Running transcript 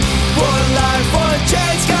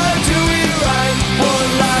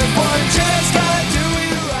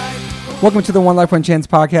Welcome to the One Life, One Chance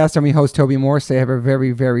podcast. I'm your host, Toby Morse. I have a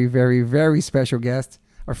very, very, very, very special guest,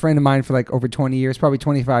 a friend of mine for like over 20 years, probably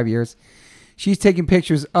 25 years. She's taking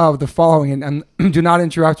pictures of the following, and do not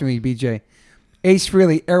interrupt me, BJ. Ace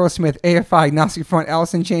Frehley, Aerosmith, AFI, Agnostic Front,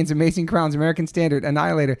 Alice in Chains, Amazing Crowns, American Standard,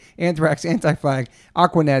 Annihilator, Anthrax, Anti-Flag,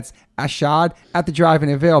 Aquanets, Ashad, At the Drive-In,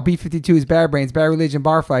 Avail, B-52s, Bad Brains, Bad Religion,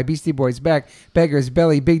 Barfly, Beastie Boys, Beck, Beggars,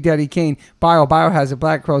 Belly, Big Daddy Kane, Biohazard,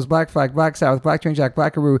 Black Crows, Black Flag, Black Sabbath, Black Train Jack,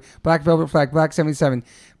 Blackaroo, Black Velvet Flag, Black 77,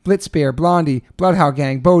 Blitzbear, Blondie, Bloodhound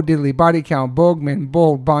Gang, Bo Diddley, Body Count, Bogman,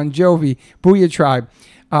 Bold, Bon Jovi, Booyah Tribe,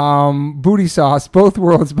 Booty Sauce, Both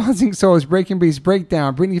Worlds, Bouncing Souls, Breaking Beast,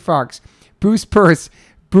 Breakdown, Brittany Fox, Bruce Purse,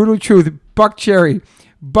 Brutal Truth, Buck Cherry,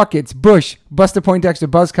 Buckets, Bush, Buster Poindexter,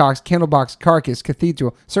 Buzzcocks, Candlebox, Carcass,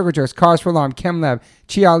 Cathedral, Circle Jerks, Cars for Alarm, ChemLab,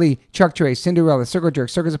 Chia Ali, Chuck Trace, Cinderella, Circle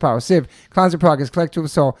Jerks, Circles of Power, Civ, Clowns of Progress, Collective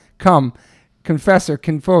Soul, Come, Confessor,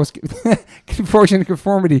 Conforce, Confortion,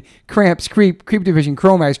 Conformity, Cramps, Creep Division,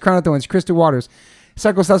 Chromax, Crown of Thorns, Crystal Waters,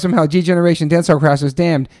 Cycle Stuff from Hell, G-Generation, Dancehall Crashers,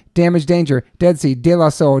 Damned, Damage Danger, Dead Sea, De La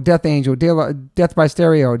Soul, Death Angel, Death by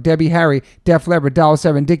Stereo, Debbie Harry, Def Leppard, Dollar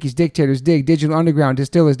 7, Dickies, Dictators, Dig, Digital Underground,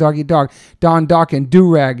 Distillers, Doggy Dog, Don Dawkin,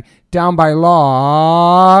 Do-Rag, Down by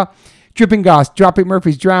Law, Dripping Goss, Dropping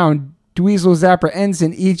Murphys, Drown, Dweezil, Zapper,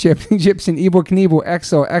 Ensign, Egyptian, Evil Knievel,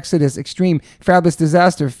 Exo, Exodus, Extreme, Fabulous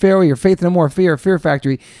Disaster, Failure, Faith No More, Fear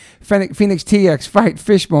Factory, Phoenix TX, Fight,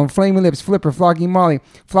 Fishbone, Flaming Lips, Flipper, Flogging Molly,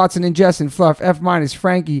 Flotsam and Jessen, Fluff, F-,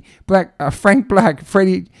 Frankie, Frank Black,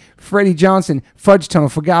 Freddie Johnson, Fudge Tunnel,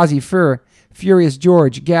 Fugazi, Furious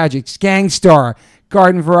George, Gadgets, Gangstar,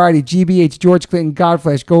 Garden Variety, GBH, George Clinton,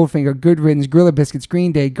 Godflesh, Goldfinger, Good Riddance, Gorilla Biscuits,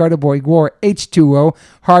 Green Day, Gutter Boy, War, H2O,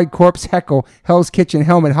 Hard Corpse, Heckle, Hell's Kitchen,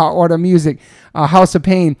 Helmet, Hot Water Music, House of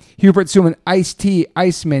Pain, Hubert Suman, Ice-T,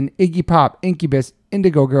 Iceman, Iggy Pop, Incubus,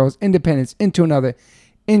 Indigo Girls, Independence, Into Another,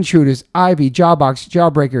 Intruders, Ivy, Jawbox,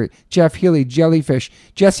 Jawbreaker, Jeff Healy, Jellyfish,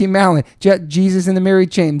 Jesse Malin, Jesus in the Mary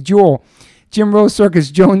Chain, Jewel, Jim Rose Circus,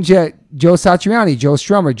 Joan Jett, Joe Satriani, Joe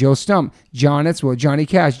Strummer, Joe Stump, John Etzwell, Johnny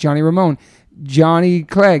Cash, Johnny Ramone, Johnny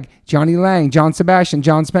Clegg, Johnny Lang, John Sebastian,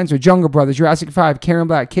 John Spencer, Jungle Brothers, Jurassic 5, Karen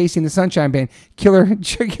Black, Casey and the Sunshine Band, Killing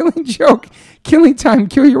Joke, Killing Time,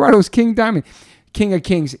 Kill Your Idols, King Diamond, King of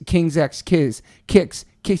Kings, King's X, Kicks,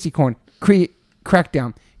 Casey Corn,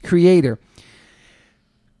 Crackdown, Creator,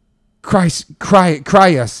 Cryus,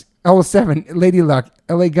 L7, Lady Luck,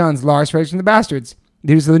 LA Guns, Lars Frederickson the Bastards.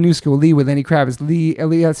 These are the new school. Lee with Lenny Kravitz, Lee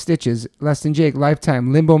Elliott Stitches, Less Than Jake,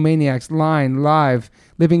 Lifetime, Limbo Maniacs, Line, Live,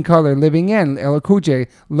 Living Color, Living End, Ella Cool J,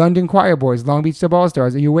 London Choir Boys, Long Beach Dub All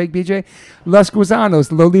Stars. Are you awake, BJ? Los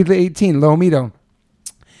Gusanos, Lolita 18, Lomito,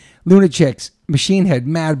 Lunachicks, Machine Head,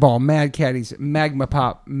 Madball, Mad Caddies, Magma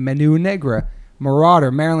Pop, Manu Negra, Marauder,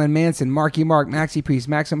 Marilyn Manson, Marky Mark, Maxi Priest,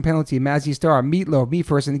 Maximum Penalty, Mazzy Star, Meatloaf, Me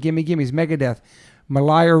First and the Gimme Gimmes, Megadeth,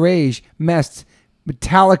 Malaya Rage, Mest,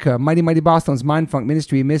 Metallica, Mighty Mighty Boss Tones, Mindfunk,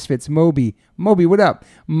 Ministry, Misfits, Moby, what up?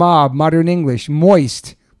 Mob, Modern English,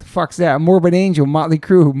 Moist, the fuck's that? Morbid Angel, Motley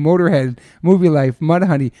Crue, Motorhead, Movie Life,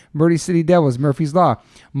 Mudhoney, Murdy City Devils, Murphy's Law,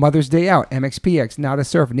 Mother's Day Out, MXPX, Not a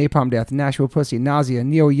Surf, Napalm Death, Nashville Pussy, Nausea,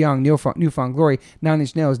 Neil Young, Newfound Glory, Nine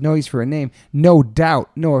Inch Nails, Noise for a Name, No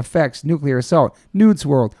Doubt, No Effects, Nuclear Assault, Nudes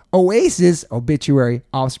World, Oasis, Obituary,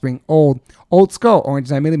 Offspring, Old Skull, Orange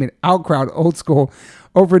 9mm, Outcrowd, Old School,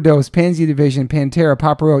 Overdose, Pansy Division, Pantera,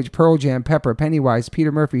 Papa Roach, Pearl Jam, Pepper, Pennywise,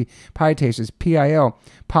 Peter Murphy, Pie Tasters, PIL,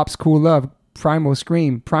 Pop's Cool Love, Primal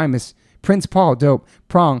Scream, Primus, Prince Paul, Dope,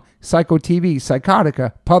 Prong, Psycho TV,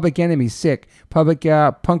 Psychotica, Public Enemy, Sick, Public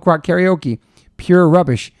Punk Rock Karaoke, Pure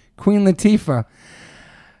Rubbish, Queen Latifah,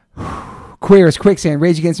 Queers, Quicksand,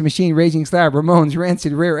 Rage Against the Machine, Raging Slab, Ramones,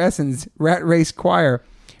 Rancid, Rare Essence, Rat Race Choir,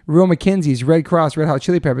 Real McKenzie's, Red Cross, Red Hot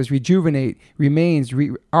Chili Peppers, Rejuvenate, Remains,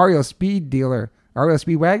 Ariel Speed Dealer, Ariel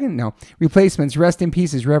Speedwagon? No. Replacements, Rest in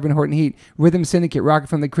Pieces, Reverend Horton Heat, Rhythm Syndicate, Rocket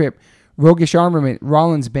from the Crypt, Roguish Armament,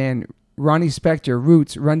 Rollins Band, Ronnie Spector,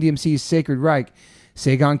 Roots, Run DMC's Sacred Reich,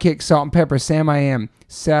 Sagon Kick, Salt and Pepper, Sam I Am,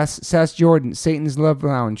 Sass Jordan, Satan's Love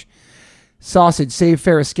Lounge, Sausage, Save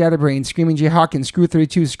Ferris, Scatterbrain, Screaming Jay Hawkins, Screw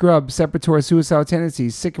 32, Scrub, Sepultura, Suicidal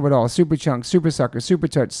Tendencies, Sick of It All, Super Chunk, Super Sucker, Super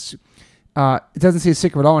Touch. It doesn't say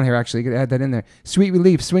Sick of It All in here, actually. You could add that in there. Sweet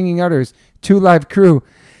Relief, Swinging Utters, 2 Live Crew,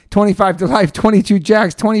 25 to Life, 22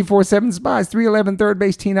 Jacks, 24/7 Spies, 311 Third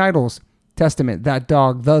Base Teen Idols, Testament, That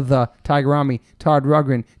Dog, The, Tiger Army, Todd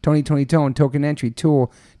Rundgren, Tony Tone, Token Entry,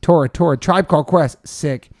 Tool, Tora, Tribe Called Quest,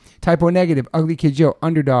 Sick, Typo Negative, Ugly Kid Joe,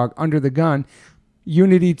 Underdog, Under the Gun,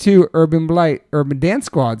 Unity 2, Urban Blight, Urban Dance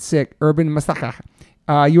Squad, Sick, Urban Masaka,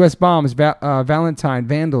 U.S. Bombs, Valentine,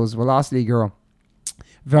 Vandals, Velocity Girl,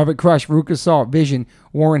 Velvet Crush, Veruca Salt, Vision,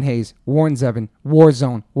 Warren Hayes, Warren Zevon,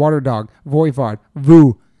 Warzone, Waterdog, Voivod,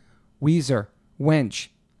 Vu, Weezer, Wench,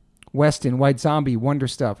 Weston, White Zombie, Wonder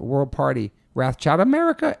Stuff, World Party, Wrathchild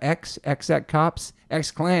America, X Cops,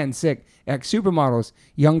 X Clan, Sick, X Supermodels,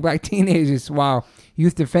 Young Black Teenagers, wow,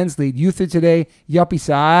 Youth Defense League, Youth of Today, Yuppie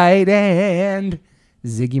Side, and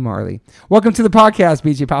Ziggy Marley. Welcome to the podcast,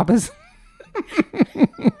 BJ Papas.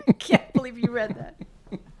 Can't believe you read that.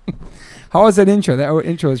 How was that intro? That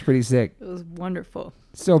intro is pretty sick. It was wonderful.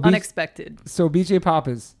 So unexpected. So BJ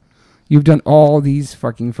Papas, you've done all these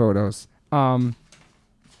fucking photos.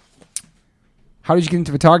 How did you get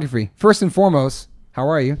into photography? First and foremost, how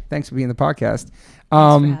are you? Thanks for being on the podcast.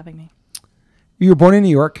 Thanks for having me. You were born in New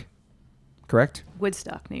York, correct?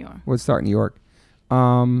 Woodstock, New York. Woodstock, New York.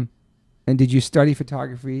 And did you study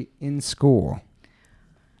photography in school?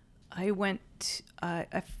 I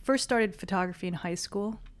first started photography in high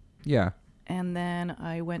school. Yeah. And then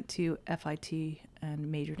I went to FIT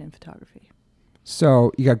and majored in photography.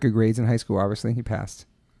 So you got good grades in high school, obviously. You passed.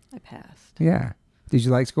 I passed. Yeah. Did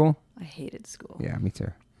you like school? I hated school. Yeah, me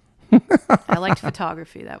too. I liked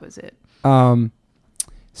photography. That was it.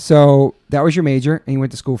 So that was your major, and you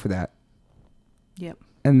went to school for that. Yep.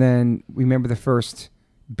 And then remember the first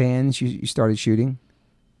bands you started shooting?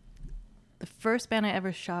 The first band I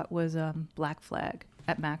ever shot was Black Flag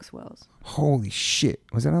at Maxwell's. Holy shit.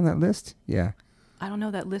 Was that on that list? Yeah. I don't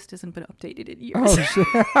know. That list hasn't been updated in years. Oh, shit.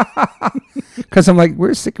 Because I'm like,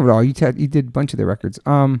 we're sick of it all. You did a bunch of the records.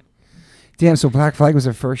 Damn, so Black Flag was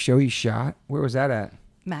the first show you shot? Where was that at?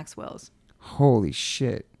 Maxwell's. Holy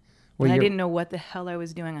shit. I didn't know what the hell I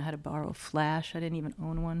was doing. I had to borrow a flash. I didn't even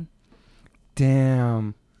own one.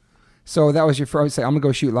 Damn. So that was your first, I'm going to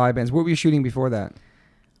go shoot live bands. What were you shooting before that?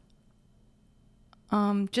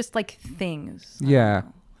 Just like things. Yeah.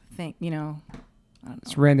 I don't know.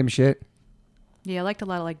 It's random shit. Yeah, I liked a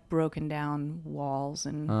lot of like broken down walls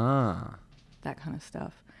and that kind of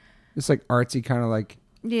stuff. It's like artsy, kind of like.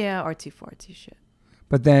 Yeah, artsy-fartsy shit.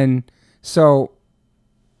 But then, to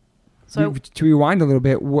rewind a little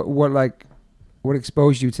bit, what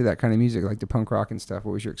exposed you to that kind of music, like the punk rock and stuff?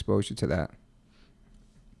 What was your exposure to that?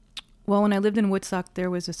 Well, when I lived in Woodstock,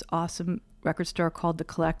 there was this awesome record store called The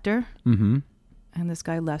Collector. Mm-hmm. And this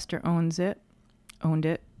guy, Lester, owned it.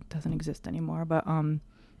 Doesn't exist anymore. But and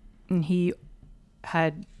he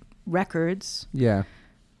had records. Yeah.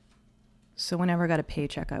 So whenever I got a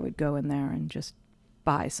paycheck, I would go in there and just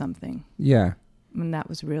buy something. Yeah. And that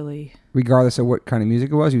was really... Regardless of what kind of music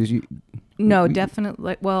it was? No,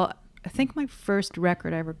 definitely. Well, I think my first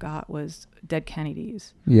record I ever got was Dead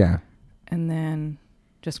Kennedys. Yeah. And then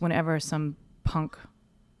just whenever some punk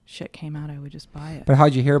shit came out, I would just buy it. But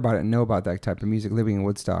how'd you hear about it and know about that type of music living in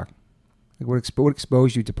Woodstock? Like what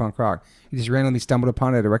exposed you to punk rock? You just randomly stumbled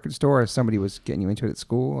upon it at a record store, or somebody was getting you into it at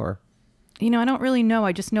school, or? I don't really know.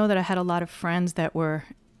 I just know that I had a lot of friends that were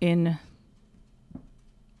in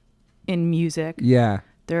music. Yeah.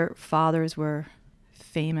 Their fathers were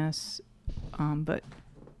famous, but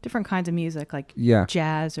different kinds of music, like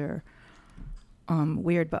jazz or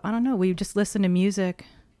weird. But I don't know. We just listened to music,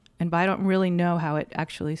 but I don't really know how it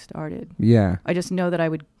actually started. Yeah. I just know that I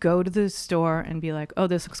would go to the store and be like, oh,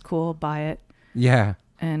 this looks cool, buy it. Yeah.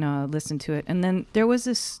 And listen to it. And then there was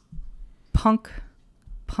this Punk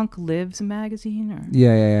Lives magazine.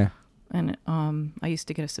 Yeah. And I used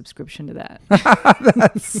to get a subscription to that.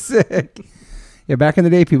 That's sick. Yeah, back in the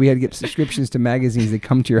day, people had to get subscriptions to magazines that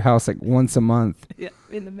come to your house like once a month. Yeah,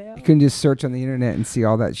 in the mail. You couldn't just search on the internet and see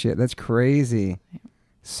all that shit. That's crazy. Yeah.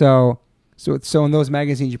 So in those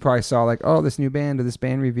magazines, you probably saw like, oh, this new band or this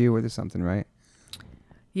band review or there's something, right?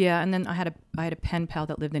 Yeah, and then I had a pen pal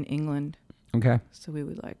that lived in England. Okay. So we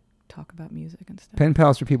would like talk about music and stuff. Pen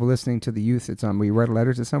pals for people listening to the youth. It's we write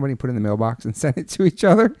letters to somebody, put it in the mailbox, and send it to each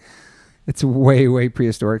other. It's way, way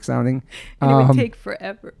prehistoric sounding. And it would take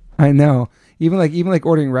forever. I know. Even like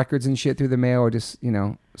ordering records and shit through the mail, or just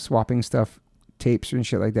swapping stuff, tapes and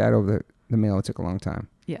shit like that over the mail. It took a long time.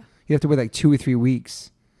 Yeah. You have to wait like 2 or 3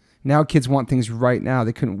 weeks. Now kids want things right now.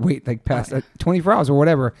 They couldn't wait like past 24 hours or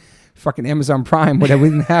whatever. Fucking Amazon Prime, whatever. We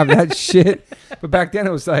didn't have that shit. But back then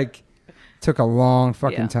it was like, took a long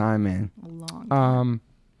fucking time, man. A long time.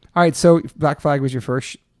 All right, so Black Flag was your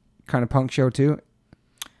first kind of punk show too?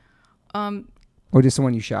 Or just the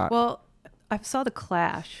one you shot? Well, I saw The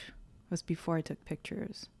Clash. It was before I took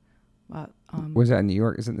pictures. Was that in New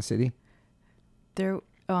York? Is it in the city? There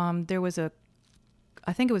was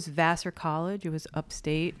I think it was Vassar College. It was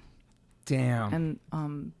upstate. Damn.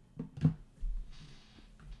 And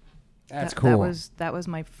that's cool. That was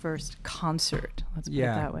my first concert. Let's put it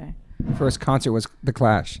that way. First concert was The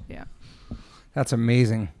Clash. Yeah. That's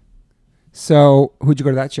amazing. So, who'd you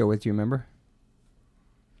go to that show with? Do you remember?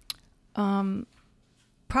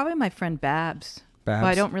 Probably my friend Babs. But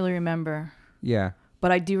I don't really remember. Yeah.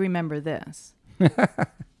 But I do remember this.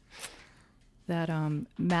 That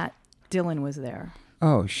Matt Dillon was there.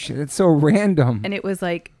 Oh, shit. It's so random. And it was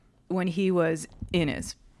like when he was in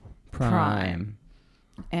his prime.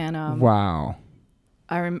 And wow.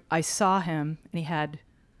 I saw him, and he had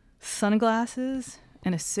sunglasses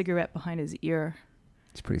and a cigarette behind his ear.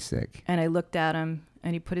 It's pretty sick. And I looked at him,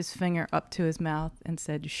 and he put his finger up to his mouth and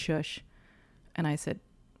said, "Shush." And I said,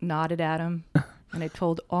 nodded at him. And I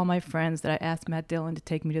told all my friends that I asked Matt Dillon to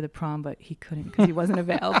take me to the prom, but he couldn't because he wasn't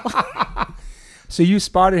available. So you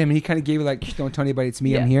spotted him, and he kind of gave you like, "Don't tell anybody it's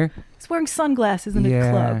me, I'm here." He's wearing sunglasses in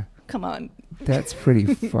a club. Come on. That's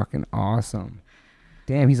pretty fucking awesome.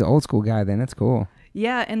 Damn, he's an old school guy then. That's cool.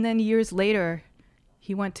 Yeah, and then years later,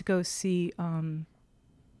 he went to go see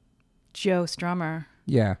Joe Strummer.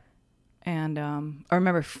 Yeah. And I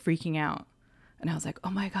remember freaking out. And I was like, oh,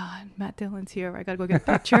 my God, Matt Dillon's here. I got to go get a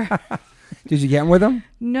picture. Did you get in with him?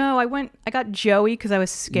 No, I got Joey because I was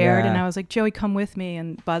scared. And I was like, Joey, come with me.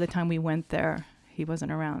 And by the time we went there, he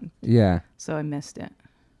wasn't around. Yeah. So I missed it.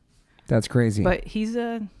 That's crazy. But he's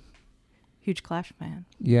a huge Clash fan.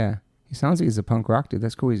 Yeah. He sounds like he's a punk rock dude.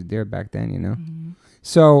 That's cool. He's there back then, you know? Mm-hmm.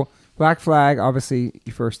 So Black Flag, obviously,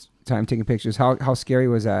 your first time taking pictures. How scary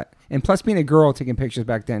was that? And plus being a girl taking pictures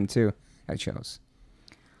back then, too, at shows.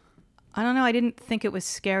 I don't know. I didn't think it was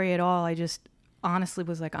scary at all. I just honestly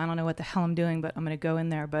was like, I don't know what the hell I'm doing, but I'm going to go in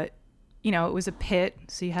there. But, you know, it was a pit,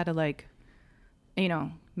 so you had to, like, you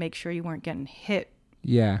know, make sure you weren't getting hit.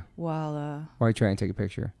 Yeah. While you trying to take a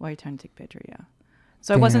picture. While you're trying to take a picture, yeah.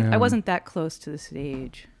 So I wasn't that close to the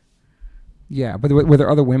stage. Yeah, but were there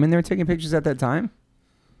other women there taking pictures at that time?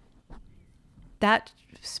 That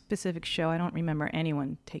specific show, I don't remember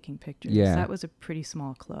anyone taking pictures. Yeah. That was a pretty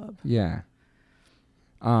small club. Yeah.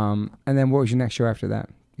 And then what was your next show after that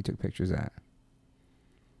you took pictures at?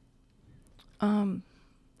 I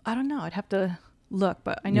don't know. I'd have to look,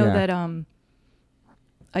 but I know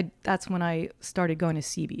that that's when I started going to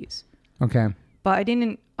CB's. Okay. But I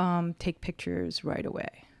didn't take pictures right away.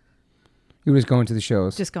 You were just going to the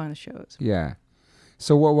shows? Just going to the shows. Yeah.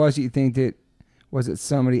 So what was it you think that, was it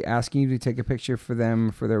somebody asking you to take a picture for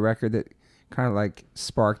them for their record that kind of like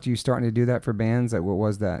sparked you starting to do that for bands? Like what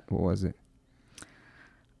was that? What was it?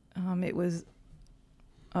 It was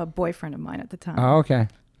a boyfriend of mine at the time. Oh, okay.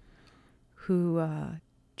 Who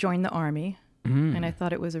joined the Army. Mm. And I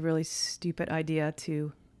thought it was a really stupid idea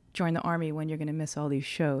to join the Army when you're going to miss all these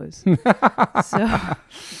shows. So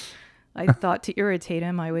I thought to irritate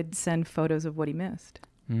him, I would send photos of what he missed.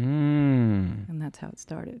 Mm. And that's how it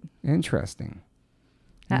started. Interesting.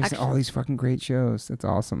 Missing all these fucking great shows. That's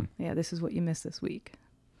awesome. Yeah, this is what you missed this week.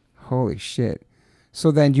 Holy shit.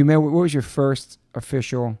 So then, what was your first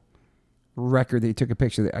official record that you took a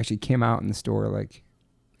picture that actually came out in the store? Like,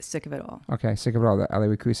 Sick of It All. Okay, Sick of It All. The LA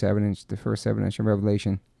Recruit 7-inch, the first 7-inch of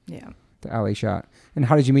Revelation. Yeah. The LA shot. And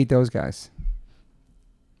how did you meet those guys?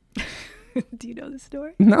 Do you know the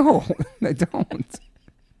story? No, I don't.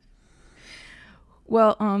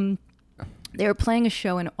 Well, they were playing a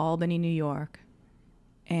show in Albany, New York.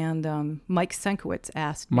 And Mike Senkowitz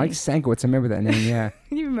asked me. Mike Senkowitz, I remember that name, yeah.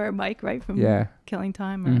 You remember Mike, right? From Killing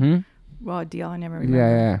Time or Raw Deal? I never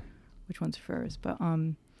remember which one's first. But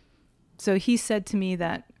so he said to me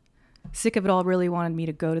that Sick of It All really wanted me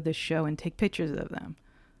to go to this show and take pictures of them.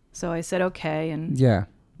 So I said, okay. And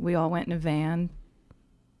we all went in a van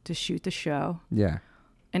to shoot the show. Yeah.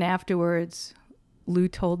 And afterwards, Lou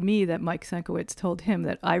told me that Mike Senkowitz told him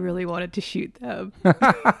that I really wanted to shoot them.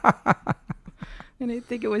 And I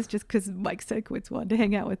think it was just because Mike Senkowitz wanted to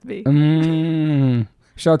hang out with me.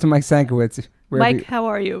 Shout out to Mike Senkowitz. Mike, how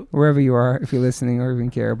are you? Wherever you are, if you're listening or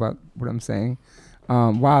even care about what I'm saying.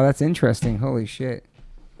 Wow, that's interesting. Holy shit.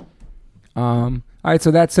 All right,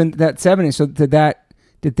 so that 7-inch, so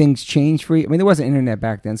did things change for you? I mean, there wasn't internet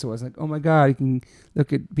back then, so it wasn't like, oh my God, you can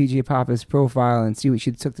look at PJ Papa's profile and see what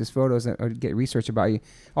she took these photos or get research about you.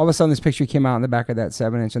 All of a sudden, this picture came out in the back of that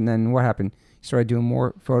 7-inch, and then what happened? You started doing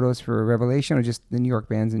more photos for Revelation or just the New York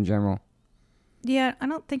bands in general? Yeah, I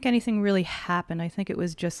don't think anything really happened. I think it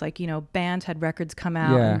was just like, bands had records come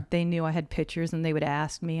out and they knew I had pictures and they would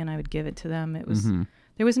ask me and I would give it to them. It was,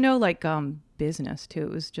 there was no like business to it.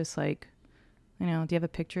 It was just like, do you have a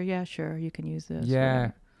picture? Yeah, sure. You can use this.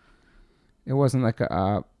 Yeah. It wasn't like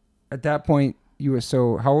at that point you were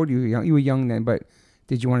how old were you? You were young then, but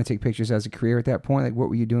did you want to take pictures as a career at that point? Like what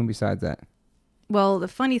were you doing besides that? Well, the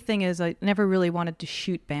funny thing is I never really wanted to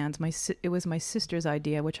shoot bands. It was my sister's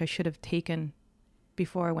idea, which I should have taken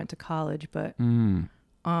before I went to college. But when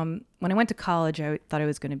I went to college, I thought I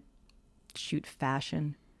was going to shoot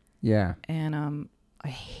fashion. Yeah. And I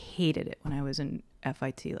hated it when I was in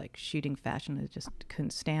FIT, like shooting fashion. I just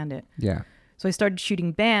couldn't stand it. Yeah. So I started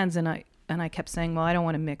shooting bands, and I kept saying, well, I don't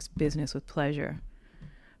want to mix business with pleasure.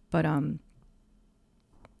 But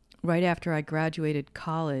right after I graduated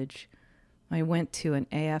college, I went to an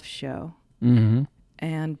AF show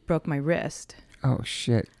and broke my wrist. Oh,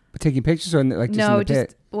 shit. But taking pictures or like just no, in the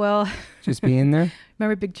pit? Well, just being there?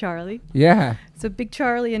 Remember Big Charlie? Yeah. So Big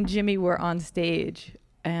Charlie and Jimmy were on stage,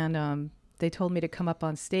 and they told me to come up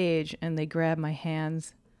on stage, and they grabbed my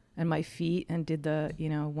hands and my feet and did the,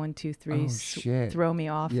 1, 2, 3, throw me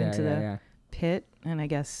off into the pit, and I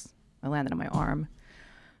guess I landed on my arm.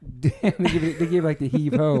 Damn, they gave like the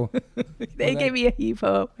heave-ho. They gave me a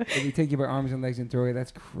heave-ho. They take you by arms and legs and throw you.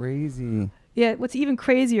 That's crazy. Yeah, what's even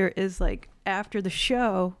crazier is like after the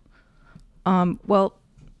show, remember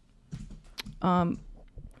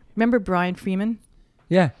Brian Freeman?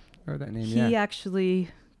 Yeah, I heard that name. He actually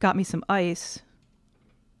got me some ice,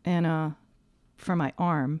 and for my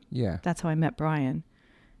arm. Yeah, that's how I met Brian.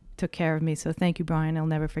 Took care of me, so thank you, Brian. I'll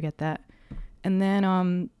never forget that. And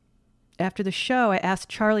then after the show, I asked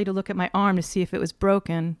Charlie to look at my arm to see if it was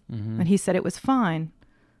broken, and he said it was fine.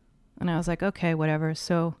 And I was like, okay, whatever.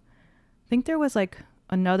 So I think there was like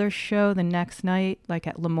another show the next night, like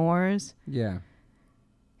at L'Amour's. Yeah.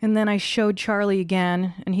 And then I showed Charlie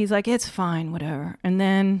again, and he's like, it's fine, whatever. And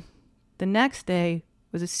then the next day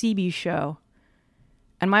was a CB show,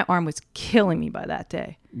 and my arm was killing me by that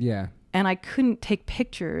day. Yeah. And I couldn't take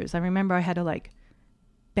pictures. I remember I had to like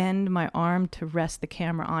bend my arm to rest the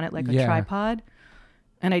camera on it like a tripod.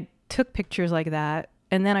 And I took pictures like that.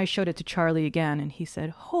 And then I showed it to Charlie again, and he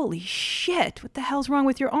said, holy shit, what the hell's wrong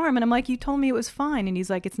with your arm? And I'm like, you told me it was fine. And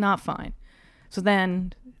he's like, it's not fine. So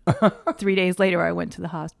then 3 days later, I went to the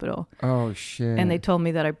hospital. Oh, shit. And they told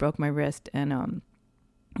me that I broke my wrist, and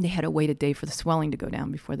they had to wait a day for the swelling to go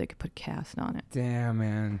down before they could put a cast on it. Damn,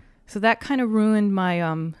 man. So that kind of ruined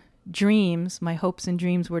my dreams. My hopes and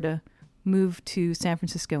dreams were to move to San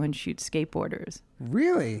Francisco and shoot skateboarders.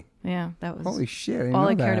 Really? Yeah, that was holy shit. All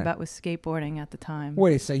I cared about was skateboarding at the time.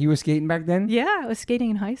 Wait, so you were skating back then? Yeah, I was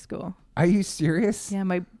skating in high school. Are you serious? Yeah,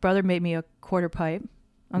 my brother made me a quarter pipe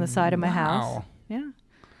on the side of my house. Yeah.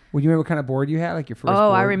 Well, you remember what kind of board you had, like your first board?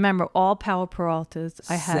 I remember all Powell Peraltas.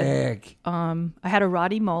 Sick. I had a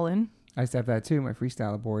Roddy Mullen. I used to have that too, my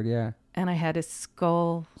freestyle board, yeah. And I had a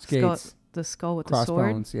skull. Skates. The skull with the sword.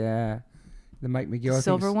 Crossbones, yeah. The Mike McGill.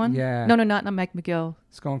 Silver one? Yeah. No, not Mike McGill.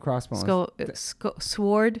 Skull and crossbones.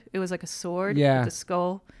 Sword. It was like a sword. Yeah. With the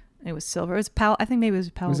skull. It was silver. It was Powell. I think maybe it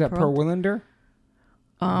was Powell. Was that Pearl Willander?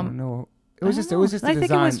 I don't know. It was just the design. I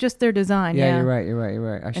think it was just their design. Yeah, you're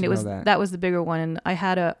right. I should know that. That was the bigger one, and I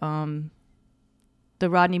had the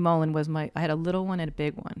Rodney Mullen was I had a little one and a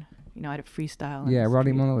big one. I had a freestyle. Yeah,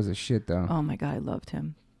 Rodney Mullen was a shit though. Oh my God, I loved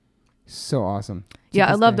him. So awesome. Yeah,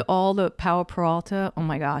 I loved all the Powell Peralta. Oh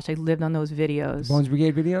my gosh, I lived on those videos. Bones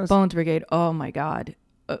Brigade videos? Bones Brigade. Oh my God.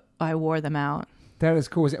 I wore them out. That is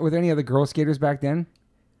cool. Were there any other girl skaters back then?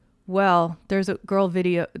 Well, there's a girl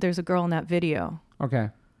in that video. Okay.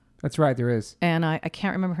 That's right, there is. And I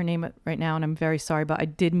can't remember her name right now, and I'm very sorry, but I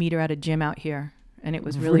did meet her at a gym out here, and it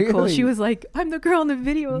was really cool. She was like, I'm the girl in the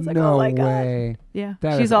video. I was like, oh my God. No way. Yeah.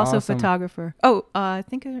 She's also a photographer. Oh, I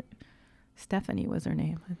think Stephanie was her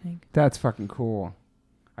name, I think. That's fucking cool.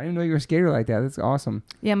 I didn't know you were a skater like that. That's awesome.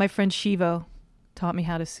 Yeah, my friend Shivo taught me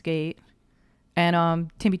how to skate. And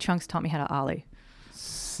Timmy Chunks taught me how to ollie.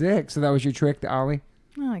 Sick. So that was your trick, the ollie?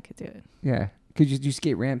 Oh, I could do it. Yeah. Could you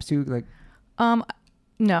skate ramps too? Like,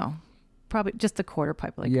 no. Probably just the quarter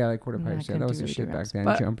pipe. Like quarter pipes. Yeah, that was the shit back then.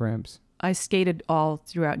 Jump ramps. I skated all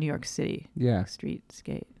throughout New York City. Yeah. Street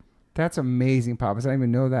skate. That's amazing, Papas. I didn't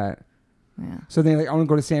even know that. Yeah. So then, I want to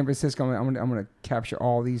go to San Francisco. I'm gonna capture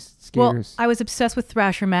all these skaters. Well, I was obsessed with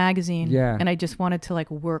Thrasher magazine. Yeah. And I just wanted to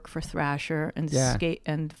work for Thrasher and skate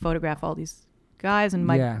and photograph all these guys. And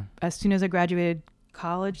as soon as I graduated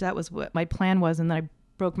college, that was what my plan was. And then I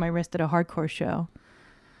broke my wrist at a hardcore show.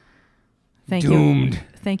 Doomed.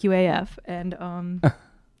 Thank you, AF. And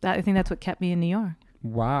I think that's what kept me in New York.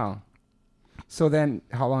 Wow. So then,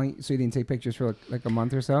 how long? So you didn't take pictures for like a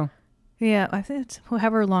month or so? Yeah, I think it's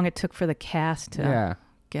however long it took for the cast to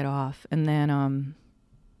get off. And then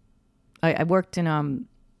I worked in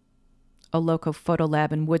a local photo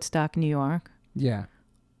lab in Woodstock, New York. Yeah.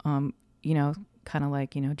 Kind of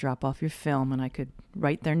like, drop off your film and I could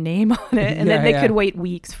write their name on it. And then they could wait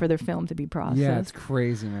weeks for their film to be processed. Yeah, it's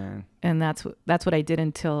crazy, man. And that's what I did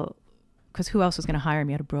because who else was going to hire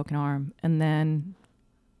me? I had a broken arm. And then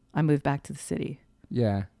I moved back to the city.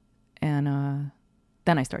 Yeah. And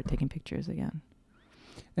then I started taking pictures again.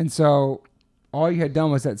 And so all you had done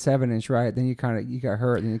was that 7-inch, right? Then you got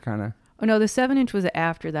hurt. Then you kind of. Oh no, the 7-inch was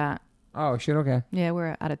after that. Oh shit! Okay. Yeah,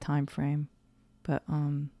 we're out of time frame, but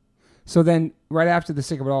So then, right after the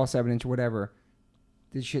Sick of It All 7-inch or whatever,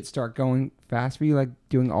 did shit start going fast for you, like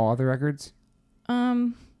doing all the records?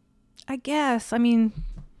 I guess. I mean,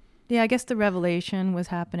 yeah, I guess the revelation was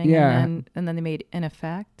happening. Yeah. And then they made In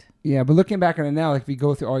Effect. Yeah, but looking back on it now, like if you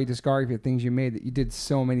go through all your discography of things you made, that you did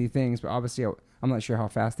so many things, but obviously I'm not sure how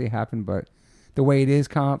fast they happened, but The Way It Is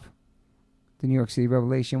comp, the New York City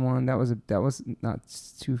Revelation one, that was not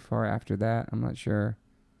too far after that. I'm not sure.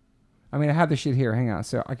 I mean, I have the shit here. Hang on.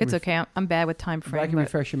 So It's okay. I'm bad with time frame. I can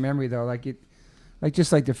refresh your memory though. Like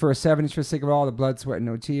just like the first 7-inch for Sick of It All, the Blood, Sweat, and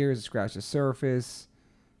No Tears, Scratch the Surface,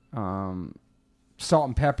 Salt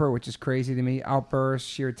and Pepper, which is crazy to me, Outburst,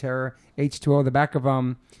 Sheer Terror, H2O, the back of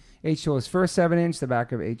H2O's first 7-inch, the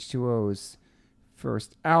back of H2O's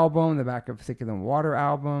first album, the back of Thicker Than Water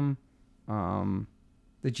album, the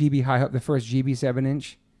GB High Hope, the first GB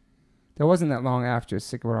 7-inch. That wasn't that long after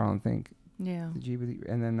Sick of It All, I don't think. Yeah. The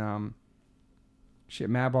GB, and then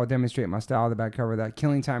Madball, Demonstrate My Style, the back cover of that.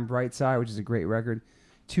 Killing Time, Bright Side, which is a great record.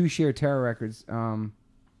 2 Sheer Terror records.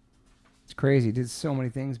 It's crazy. Did so many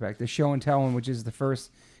things back. The Show and Tell one, which is the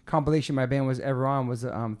first compilation my band was ever on, was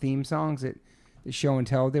theme songs that the Show and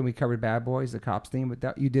Tell did. We covered Bad Boys, the Cops theme,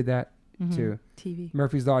 but you did that too. TV.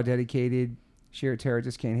 Murphy's Law, Dedicated. Sheer Terror,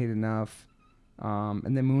 Just Can't Hate Enough.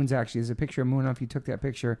 And then Moon's actually, there's a picture of Moon. I don't know if you took that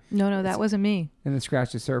picture. No, that wasn't me. And then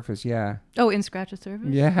Scratch the Surface, yeah. Oh, in Scratch the Surface?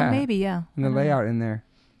 Yeah. Oh, maybe, yeah. And the layout in there.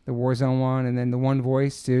 The Warzone one, and then the One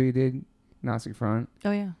Voice too, you did. Gnostic Front.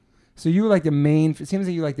 Oh, yeah. So you were like the main, it seems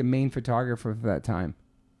like you were like the main photographer for that time.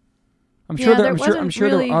 I'm sure there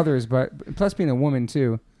were others, but plus being a woman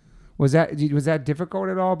too. Was that difficult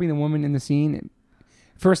at all, being a woman in the scene?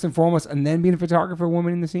 First and foremost, and then being a photographer,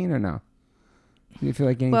 woman in the scene, or no? Do you feel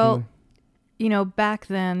like anything? Well, back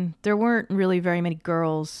then, there weren't really very many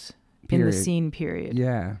girls in the scene, period.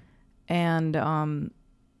 Yeah. And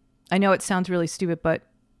I know it sounds really stupid, but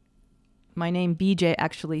my name BJ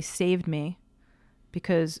actually saved me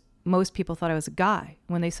because most people thought I was a guy.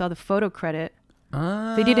 When they saw the photo credit,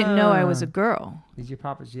 they didn't know I was a girl. BJ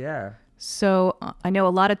Pappas, yeah. So I know a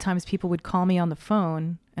lot of times people would call me on the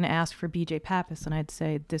phone and ask for BJ Pappas, and I'd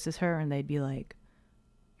say, this is her, and they'd be like,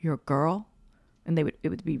 you're a girl? And it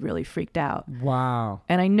would be really freaked out. Wow.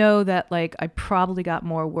 And I know that like I probably got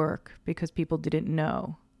more work because people didn't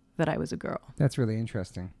know that I was a girl. That's really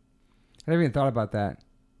interesting. I never even thought about that.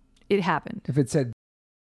 It happened. If it said, it'd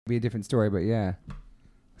be a different story, but yeah.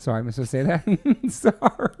 Sorry, I'm supposed to say that?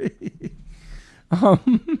 Sorry.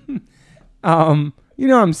 You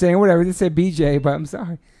know what I'm saying? Whatever. They said BJ, but I'm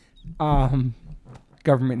sorry.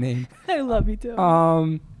 Government name. I love you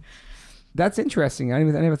too. That's interesting. I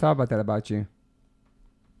never thought about that about you.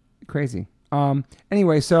 Crazy.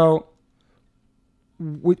 Anyway, so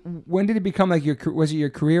when did it become like was it your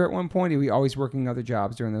career at one point? Or were you always working other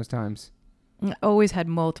jobs during those times? I always had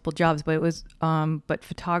multiple jobs, but it was but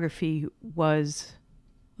photography was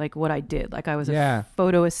like what I did. Like I was a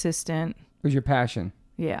photo assistant. It was your passion.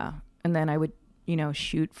 Yeah. And then I would,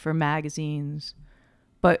 shoot for magazines,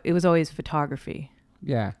 but it was always photography.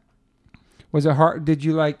 Yeah. Was it hard?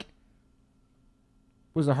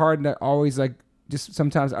 Was it hard to always like, just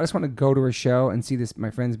sometimes I just want to go to a show and see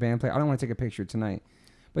my friend's band play. I don't want to take a picture tonight,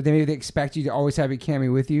 but then maybe they expect you to always have your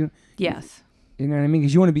camera with you. Yes. You know what I mean?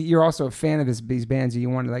 Because you're also a fan of these bands and you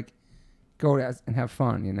want to like go and have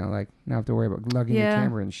fun, like not have to worry about lugging your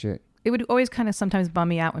camera and shit. It would always kind of sometimes bum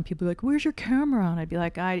me out when people were like, where's your camera? And I'd be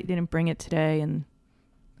like, I didn't bring it today. And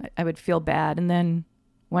I would feel bad. And then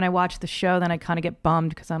when I watch the show, then I kind of get bummed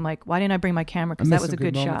because I'm like, why didn't I bring my camera? Because that was a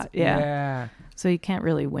good shot. Yeah. So you can't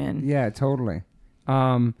really win. Yeah, totally.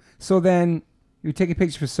 So then you take a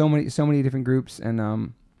picture for so many different groups.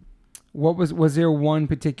 And was there one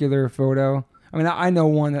particular photo? I mean, I know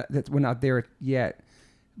one that we're not there yet,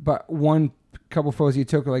 but one couple photos you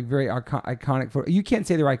took are like very iconic photos. You can't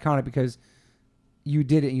say they're iconic because you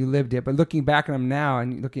did it and you lived it, but looking back at them now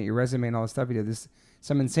and looking at your resume and all the stuff you did,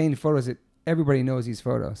 some insane photos that everybody knows these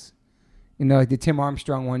photos. Like the Tim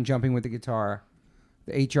Armstrong one, jumping with the guitar,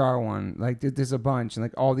 the HR one, like there's a bunch, and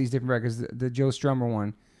like all these different records, the Joe Strummer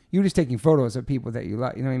one. You were just taking photos of people that you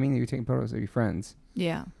like, you know what I mean? You were taking photos of your friends.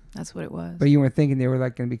 Yeah, that's what it was. But you weren't thinking they were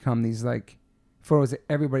like going to become these like photos that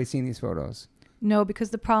everybody's seen these photos. No, because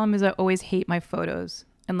the problem is I always hate my photos.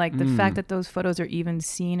 And like the fact that those photos are even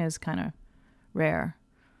seen is kind of rare.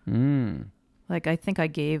 Like I think I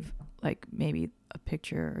gave like maybe a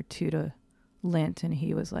picture or two to Lint and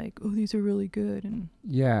he was like, oh, these are really good. And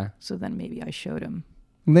yeah. So then maybe I showed him.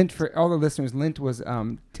 Lint, for all the listeners, Lint was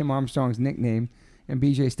Tim Armstrong's nickname, and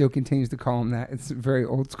BJ still continues to call him that. It's a very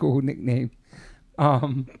old school nickname.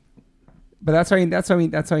 But that's how you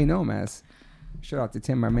know him as. Shout out to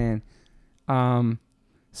Tim, my man.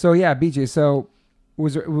 So yeah, BJ. So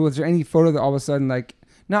was there any photo that all of a sudden like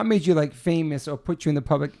not made you like famous or put you in the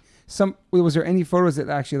public? Was there any photos that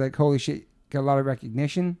actually like holy shit got a lot of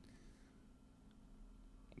recognition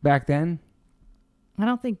back then? I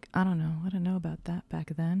don't know. I don't know about that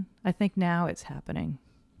back then. I think now it's happening.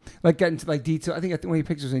 Like getting to like detail. I think one of your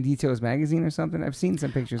pictures in Details magazine or something. I've seen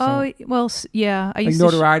some pictures. Oh well, yeah. I like used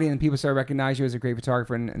notoriety and people started recognize you as a great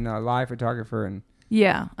photographer and a live photographer and.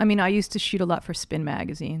 Yeah, I mean, I used to shoot a lot for Spin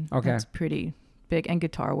magazine. Okay, that's pretty big, and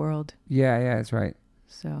Guitar World. Yeah, that's right.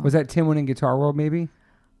 So was that Tim winning Guitar World maybe?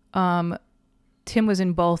 Tim was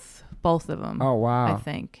in both of them. Oh wow! I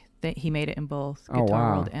think that he made it in both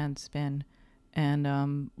Guitar World and Spin,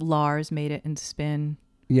 and Lars made it in Spin.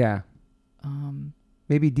 Yeah.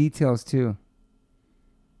 Maybe Details too.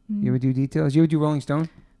 You would do Details? You would do Rolling Stone?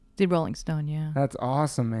 Did Rolling Stone, yeah. That's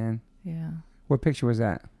awesome, man. Yeah. What picture was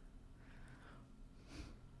that?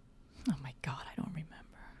 Oh my God, I don't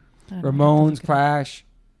remember. Ramones, Clash,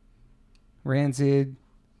 Rancid.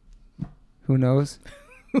 Who knows?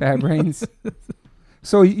 Bad Brains.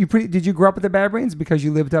 So did you grow up with the Bad Brains because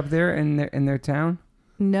you lived up there in their town?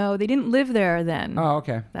 No, they didn't live there then. Oh,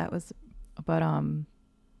 okay. That was, but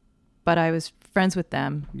I was friends with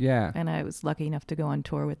them. Yeah. And I was lucky enough to go on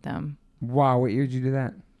tour with them. Wow, what year did you do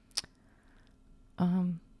that? I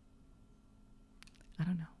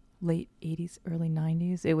don't know. Late 80s, early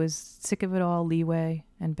 90s. It was Sick of It All, Leeway,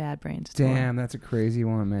 and Bad Brains. Damn, that's a crazy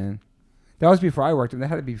one, man. That was before I worked, and that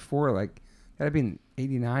had to be before, like, that had been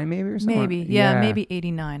 89 maybe or something? Maybe, yeah, maybe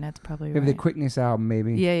 89. That's probably right. Maybe the Quickness album,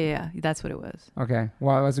 maybe. Yeah. That's what it was. Okay.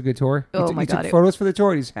 Wow, that was a good tour. Oh, my God. You took photos for the tour,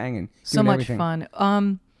 or you just hanging? So much everything?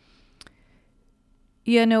 Fun.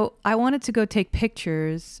 Yeah, no, I wanted to go take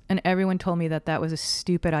pictures, and everyone told me that was a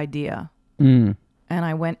stupid idea. And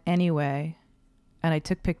I went anyway, and I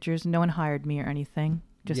took pictures. No one hired me or anything.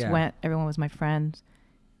 Just went. Everyone was my friends.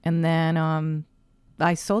 And then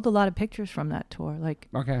I sold a lot of pictures from that tour.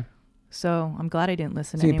 Okay. So I'm glad I didn't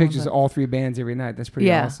listen to anyone. Seeing pictures of all three bands every night. That's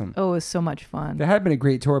pretty awesome. Oh, it was so much fun. That had been a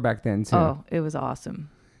great tour back then, too. Oh, it was awesome.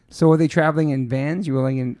 So were they traveling in vans? Were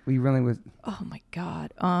you rolling with... Oh, my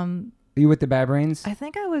God. Are you with the Bad Brains? I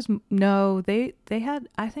think I was... No, they had...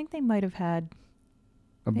 I think they might have had...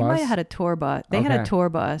 A bus? They might have had a tour bus. They had a tour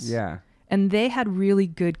bus. Yeah. And they had really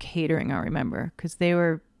good catering, I remember. Because they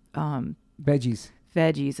were... Veggies.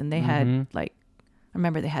 And they had, like... I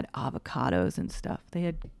remember they had avocados and stuff. They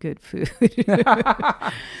had good food.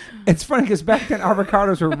 It's funny because back then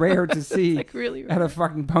avocados were rare to see like really rare. At a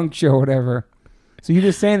fucking punk show or whatever. So you're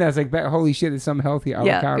just saying that it's like, holy shit, there's some healthy avocados.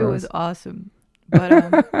 Yeah, it was awesome.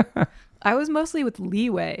 But I was mostly with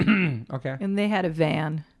Leeway. Okay. And they had a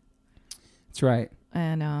van. That's right.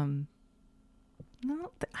 And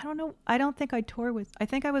no, I don't know. I don't think I toured with. I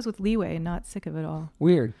think I was with Leeway and not Sick of It All.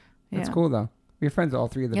 Weird. That's cool though. We're friends with all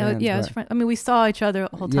three of the bands. Yeah, I mean, we saw each other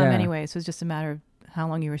the whole time anyway, so it's just a matter of how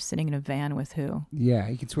long you were sitting in a van with who. Yeah,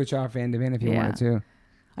 you could switch off van to van if you wanted to.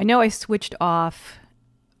 I know I switched off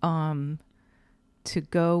to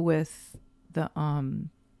go with the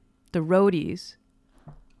roadies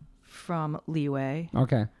from Leeway.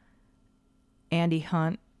 Okay. Andy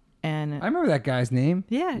Hunt and... I remember that guy's name.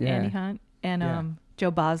 Yeah. Andy Hunt and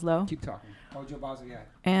Joe Boslow. Keep talking. Oh, Joe Boslow, yeah.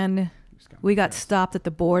 And we got stopped at the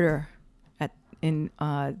border in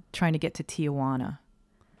trying to get to Tijuana.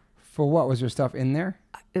 For what? Was there stuff in there?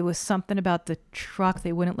 It was something about the truck.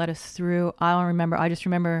 They wouldn't let us through. I don't remember. I just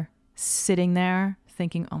remember sitting there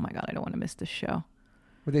thinking, oh my God, I don't want to miss this show.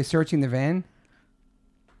 Were they searching the van?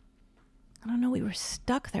 I don't know. We were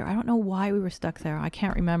stuck there. I don't know why we were stuck there. I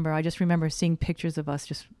can't remember. I just remember seeing pictures of us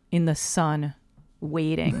just in the sun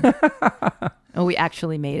waiting. Oh, we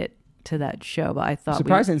actually made it to that show, but I thought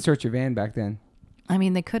surprised they didn't search your van back then. I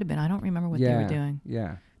mean, they could have been. I don't remember what they were doing.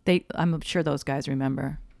 Yeah. I'm sure those guys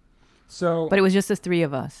remember. So, but it was just the three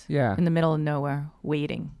of us. Yeah. In the middle of nowhere,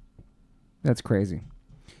 waiting. That's crazy.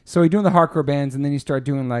 So you're doing the hardcore bands, and then you start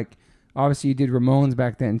doing like, obviously you did Ramones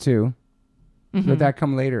back then too. Mm-hmm. Did that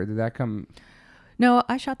come later? Did that come? No,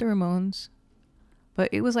 I shot the Ramones, but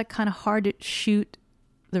it was like kind of hard to shoot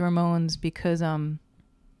the Ramones because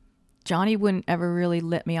Johnny wouldn't ever really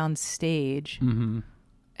let me on stage. Mm-hmm.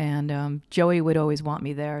 And Joey would always want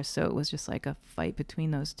me there, so it was just like a fight between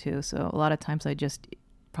those two. So a lot of times I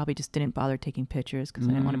probably just didn't bother taking pictures because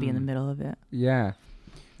I didn't want to be in the middle of it. Yeah. And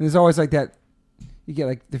there's always like that, you get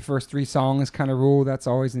like the first 3 songs kind of rule. That's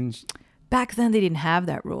always in... Back then they didn't have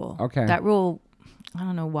that rule. Okay. That rule, I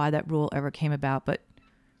don't know why that rule ever came about, but...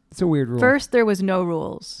 It's a weird rule. First there was no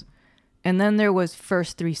rules. And then there was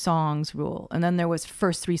first 3 songs rule. And then there was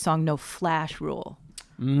first 3 song no flash rule.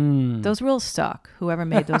 Those rules suck. Whoever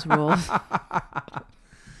made those rules.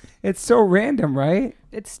 It's so random, right?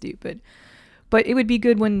 It's stupid. But it would be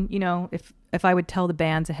good when, if I would tell the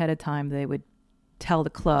bands ahead of time, they would tell the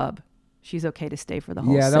club she's okay to stay for the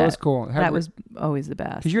whole set. Yeah, that was cool. That was always the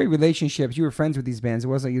best. Because you're in relationships, you were friends with these bands. It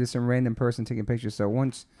wasn't like you just some random person taking pictures. So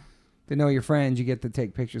once they know your friends, you get to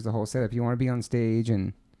take pictures the whole set if you want to be on stage,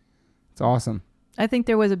 and it's awesome. I think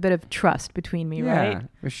there was a bit of trust between me, right? Yeah,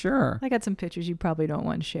 for sure. I got some pictures you probably don't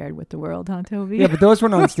want shared with the world, huh, Toby? Yeah, but those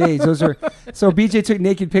weren't on stage. Those are so BJ took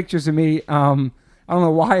naked pictures of me. I don't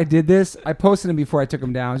know why I did this. I posted them before I took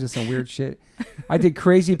them down. It was just some weird shit. I did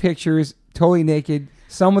crazy pictures, totally naked.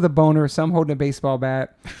 Some with a boner, some holding a baseball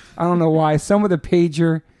bat. I don't know why. Some with a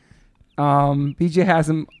pager. BJ has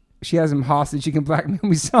him. She has him hostage. She can blackmail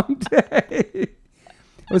me someday.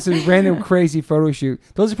 It was a random crazy photo shoot.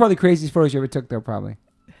 Those are probably the craziest photos you ever took, though, probably.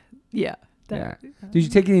 Yeah. Yeah. Did you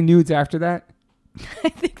take any nudes after that? I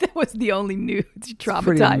think that was the only nudes. You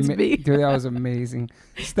traumatized me. Dude, that was amazing.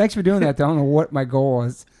 Thanks for doing that. I don't know what my goal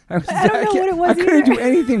was. I don't know what it was I couldn't do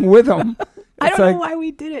anything with them. I don't know why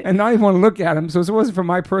we did it. And not even want to look at them. So it wasn't for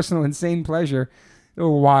my personal insane pleasure. They were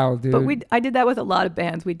wild, dude. But I did that with a lot of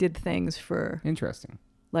bands. We did things for... Interesting.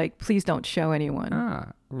 Like, please don't show anyone.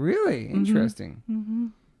 Ah, really? Interesting. Mm-hmm.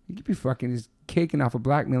 You could be fucking just caking off of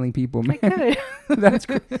blackmailing people, man. I could. That's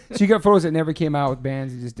cool. So you got photos that never came out with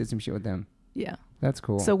bands. You just did some shit with them. Yeah. That's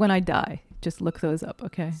cool. So when I die, just look those up,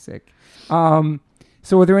 okay? Sick. So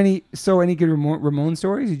were there any good Ramon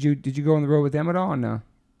stories? Did you go on the road with them at all or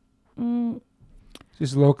no?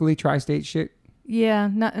 Just locally, tri-state shit? Yeah,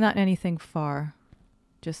 not anything far.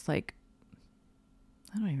 Just like,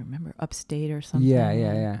 I don't even remember, upstate or something.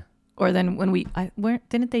 Yeah. Or then when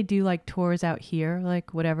didn't they do like tours out here,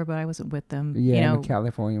 like whatever, but I wasn't with them. Yeah, the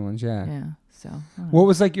California ones, yeah. Yeah, so. What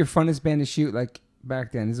was like your funnest band to shoot like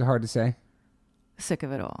back then? Is it hard to say? Sick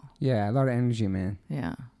of it all. Yeah, a lot of energy, man.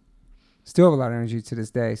 Yeah. Still have a lot of energy to this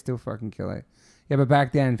day. Still fucking kill it. Yeah, but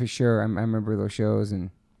back then, for sure, I remember those shows and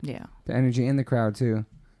yeah, the energy in the crowd too.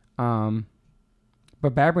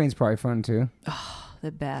 But Bad Brains probably fun too. Oh,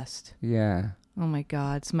 the best. Yeah. Oh my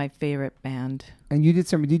God, it's my favorite band. And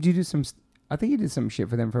did you do some? I think you did some shit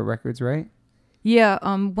for them for records, right? Yeah.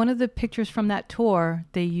 One of the pictures from that tour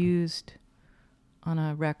they used on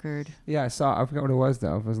a record. Yeah, I saw. I forgot what it was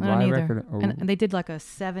though. If it was a I don't live either. record. And they did like a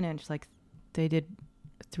 7-inch. Like they did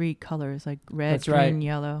 3 colors, like red, That's green, right.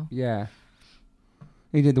 yellow. Yeah.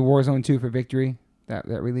 You did the Warzone 2 for Victory. That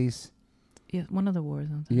release. Yeah, one of the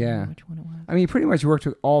Warzones. I Yeah. don't know which one it was. I mean, you pretty much worked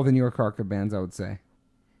with all the New York hardcore bands, I would say.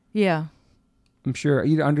 Yeah. I'm sure. Are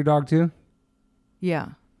you the Underdog too? Yeah.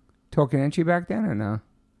 Token Entry back then or no?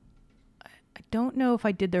 I don't know if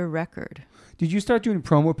I did their record. Did you start doing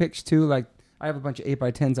promo pics too? Like, I have a bunch of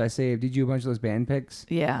 8x10s I saved. Did you do a bunch of those band pics?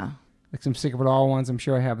 Yeah. Like some Sick of It All ones. I'm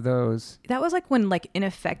sure I have those. That was like when like In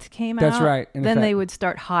Effect came out. That's right. Then they would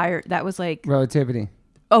start hire. That was like Relativity.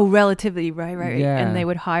 Oh, Relativity. Right. Yeah. And they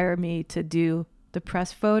would hire me to do the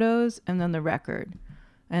press photos and then the record.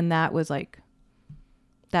 And that was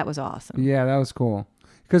awesome. Yeah, that was cool.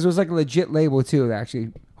 Because it was like a legit label too that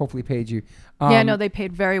actually hopefully paid you. Yeah, no, they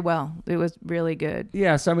paid very well. It was really good.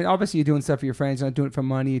 Yeah, so I mean, obviously you're doing stuff for your friends. You're not doing it for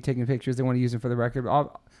money. You're taking pictures. They want to use it for the record.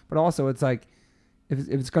 But also it's like, if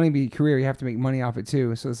it's going to be a career, you have to make money off it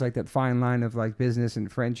too. So it's like that fine line of like business and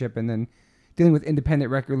friendship, and then dealing with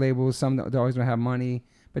independent record labels. Some that always don't have money.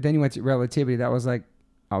 But then you went to Relativity. That was like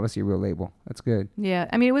obviously a real label. That's good. Yeah,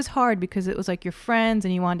 I mean, it was hard because it was like your friends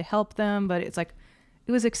and you wanted to help them, but it's like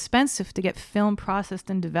it was expensive to get film processed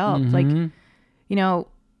and developed. Mm-hmm. Like,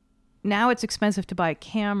 now it's expensive to buy a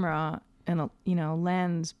camera and a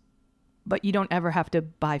lens, but you don't ever have to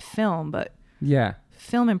buy film. But yeah,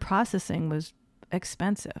 film and processing was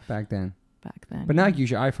expensive back then. But now you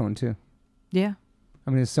use your iPhone too. Yeah. I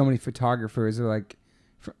mean, there's so many photographers or like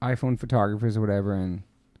iPhone photographers or whatever, and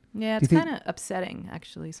yeah, it's kind of upsetting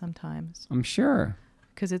actually sometimes. I'm sure.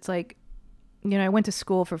 Because it's like, I went to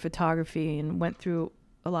school for photography and went through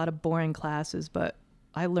a lot of boring classes, but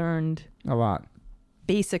I learned a lot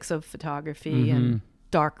basics of photography and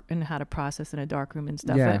how to process in a darkroom and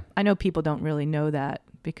stuff. Yeah. I know people don't really know that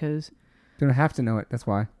because they don't have to know it. That's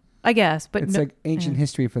why. I guess, but it's like ancient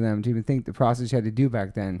history for them to even think the process you had to do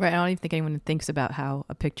back then. Right. I don't even think anyone thinks about how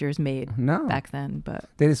a picture is made back then, but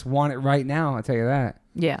they just want it right now. I'll tell you that.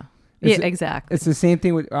 Yeah. Exactly. It's the same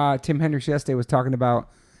thing with Tim Hendricks yesterday was talking about.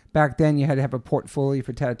 Back then, you had to have a portfolio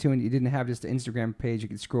for tattooing. You didn't have just an Instagram page you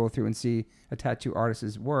could scroll through and see a tattoo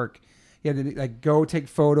artist's work. You had to go take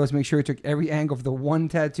photos, make sure you took every angle of the one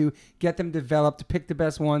tattoo, get them developed, pick the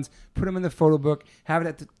best ones, put them in the photo book, have it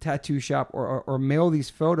at the tattoo shop, or mail these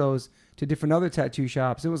photos to different other tattoo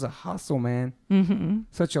shops. It was a hustle, man. Mm-hmm.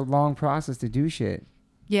 Such a long process to do shit.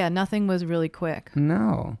 Yeah, nothing was really quick.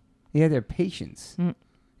 No. They had their patience.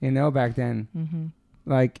 Back then. Mm-hmm.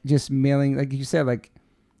 Like just mailing, like you said, like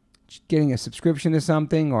getting a subscription to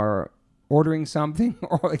something or ordering something,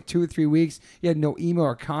 or like 2 or 3 weeks. You had no email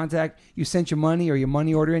or contact. You sent your money or your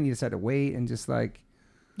money order in. You just had to wait and just like.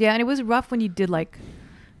 Yeah, and it was rough when you did like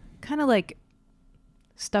kind of like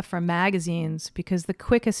stuff for magazines, because the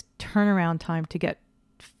quickest turnaround time to get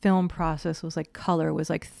film process was like color was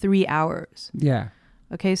like 3 hours. Yeah.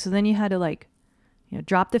 Okay, so then you had to like,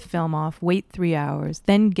 drop the film off, wait 3 hours,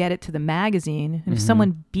 then get it to the magazine. And if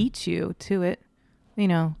someone beats you to it,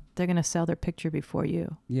 they're going to sell their picture before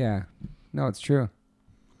you. Yeah. No, it's true.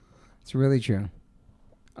 It's really true.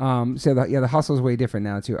 So the hustle is way different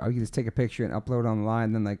now too. You just take a picture and upload online,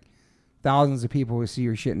 and then like thousands of people will see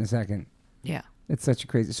your shit in a second. Yeah. It's such a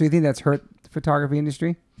crazy. So you think that's hurt the photography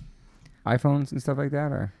industry? iPhones and stuff like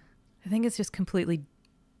that, or? I think it's just completely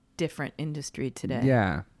different industry today.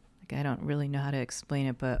 Yeah. Like I don't really know how to explain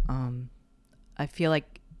it, but I feel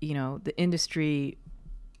like, the industry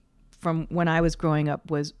from when I was growing up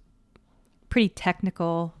was pretty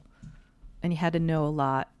technical, and you had to know a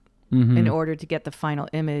lot in order to get the final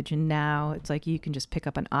image. And now it's like you can just pick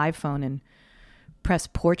up an iPhone and press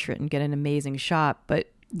portrait and get an amazing shot.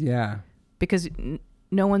 But yeah, because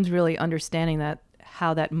no one's really understanding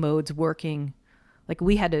how that mode's working. Like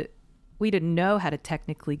we didn't know how to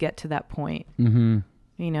technically get to that point.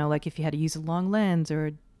 Like if you had to use a long lens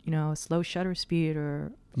or a slow shutter speed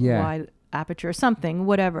or a wide aperture or something,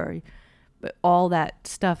 whatever. But all that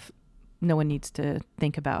stuff no one needs to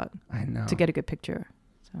think about. I know. To get a good picture.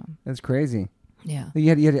 So that's crazy. Yeah. You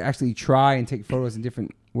had to actually try and take photos in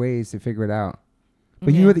different ways to figure it out.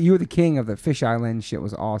 But you were the king of the fisheye lens shit.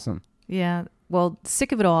 Was awesome. Yeah. Well,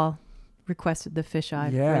 Sick of It All requested the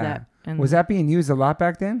fisheye for that. And was that being used a lot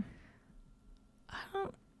back then?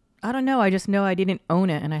 I don't know. I just know I didn't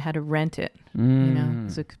own it and I had to rent it.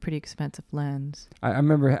 It's a pretty expensive lens. I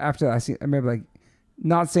remember after I remember like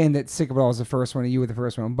not saying that Sick of It All was the first one and you were the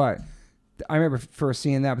first one, but I remember first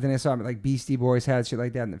seeing that. But then I saw like Beastie Boys had shit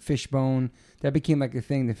like that, and the Fishbone, that became like a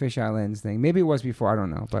thing, the fisheye lens thing. Maybe it was before, I don't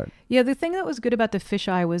know. But yeah, the thing that was good about the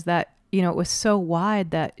fisheye was that it was so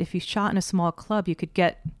wide that if you shot in a small club, you could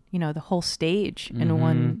get the whole stage in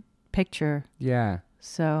one picture. Yeah.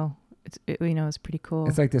 So it's pretty cool.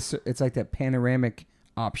 It's like this. It's like that panoramic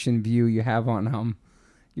option view you have on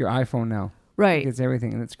your iPhone now. Right. It's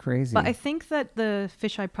everything, and it's crazy. But I think that the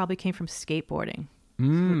fisheye probably came from skateboarding.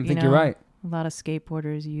 I think you're right. A lot of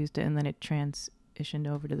skateboarders used it, and then it transitioned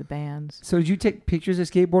over to the bands. So did you take pictures of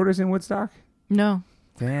skateboarders in Woodstock? No.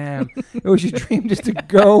 Damn. It was your dream just to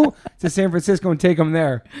go to San Francisco and take them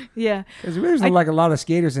there. Yeah. There's like a lot of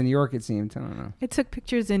skaters in New York, it seemed. I don't know. I took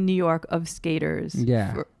pictures in New York of skaters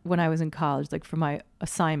when I was in college. Like for my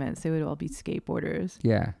assignments, they would all be skateboarders.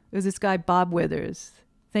 Yeah. There was this guy, Bob Withers.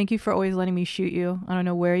 Thank you for always letting me shoot you. I don't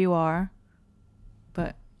know where you are,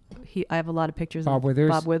 but I have a lot of pictures of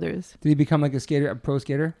Bob Withers. Did he become like a pro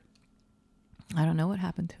skater? I don't know what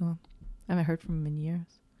happened to him. I haven't heard from him in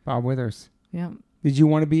years. Bob Withers. Yeah. Did you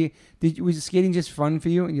want to be? Was skating just fun for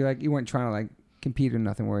you? And you weren't trying to like compete or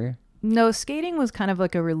nothing, were you? No, skating was kind of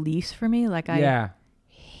like a release for me. Like I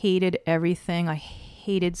hated everything. I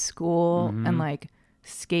hated school, and like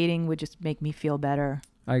skating would just make me feel better.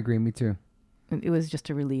 I agree. Me too. It was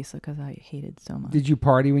just a release because I hated so much. Did you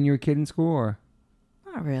party when you were a kid in school, or?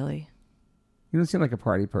 Not really. You don't seem like a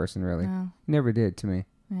party person, really. No. You never did to me.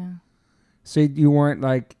 Yeah. So you weren't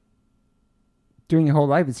like, during your whole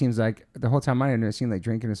life, it seems like, the whole time I never seemed like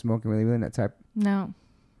drinking or smoking, really that type. No.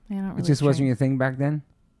 I don't really It just wasn't your thing back then?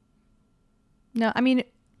 No, I mean,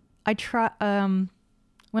 I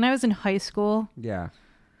when I was in high school. Yeah.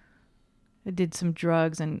 I did some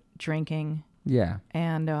drugs and drinking. Yeah.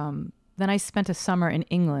 And then I spent a summer in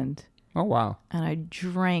England. Oh, wow. And I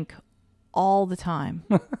drank all the time.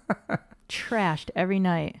 Trashed every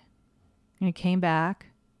night. And I came back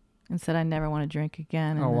and said I never want to drink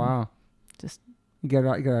again. And wow. Just you got it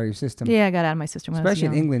out of your system. Yeah, I got it out of my system. Especially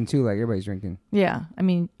in England too, like everybody's drinking. Yeah, I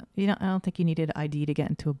mean, I don't think you needed ID to get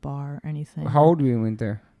into a bar or anything. How old were you when you went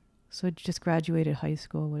there? So I just graduated high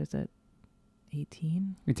school. What is it?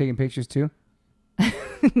 18. You taking pictures too?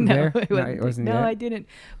 No, it wasn't. No, I didn't.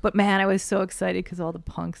 But man, I was so excited because all the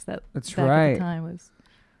punks that at the time was.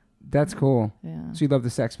 That's cool. Yeah. So you love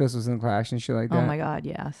the Sex Pistols and the Clash and shit like that? Oh my God,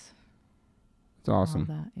 yes. It's awesome.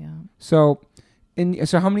 All that, yeah.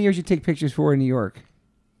 So how many years you take pictures for in New York?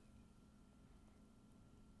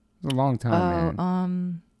 It's a long time,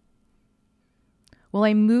 man. Well,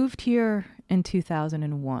 I moved here in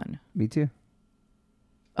 2001. Me too.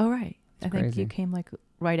 Oh, right. It's I think crazy. you came like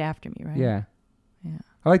right after me, right? Yeah. Yeah.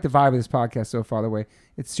 I like the vibe of this podcast so far. The way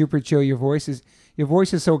it's super chill. Your voice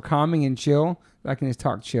is so calming and chill that I can just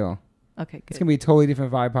talk chill. Okay, good. It's gonna be a totally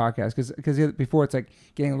different vibe podcast because before it's like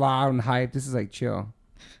getting loud and hyped. This is like chill.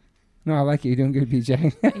 No, I like it. You're doing good,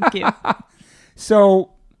 BJ. Thank you.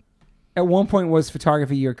 So, at one point, was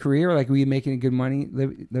photography your career? Like, were you making good money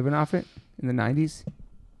living off it in the 90s?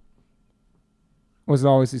 Or was it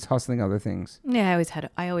always just hustling other things? Yeah,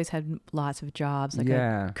 I always had lots of jobs, like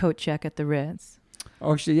a coat check at the Ritz.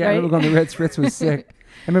 Oh, shit, yeah. Right? I remember going to the Ritz. Ritz was sick.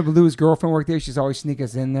 I remember Lou's girlfriend worked there. She'd always sneak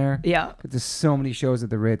us in there. Yeah. But there's so many shows at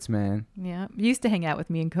the Ritz, man. Yeah. You used to hang out with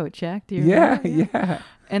me in coat check. Do you remember? Yeah.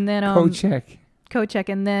 And then coat check.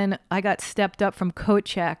 And then I got stepped up from coat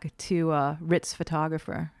check to Ritz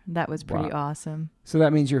photographer. That was pretty awesome. So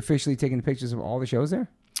that means you're officially taking pictures of all the shows there?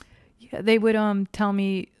 Yeah, they would tell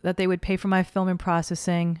me that they would pay for my film and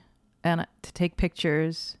processing and to take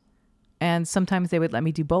pictures. And sometimes they would let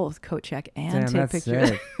me do both, coat check and take pictures.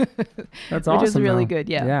 Sick. That's awesome. Which is really though. good.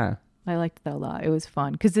 Yeah. Yeah. I liked that a lot. It was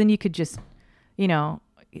fun because then you could just, you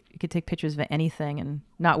could take pictures of anything and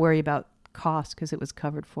not worry about cost because it was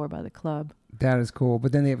covered for by the club. That is cool.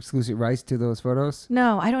 But then they have exclusive rights to those photos?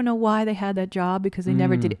 No, I don't know why they had that job because they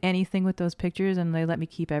never did anything with those pictures and they let me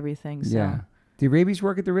keep everything. So. Yeah. Did Rabies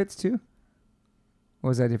work at the Ritz too? Or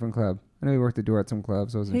was that a different club? I know he worked the door at some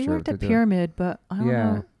clubs. I wasn't sure. He worked at Pyramid, but I don't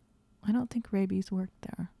know. I don't think Rabies worked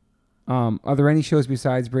there. Are there any shows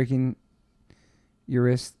besides breaking your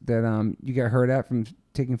wrist that you got hurt at from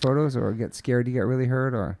taking photos or get scared you get really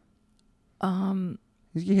hurt or?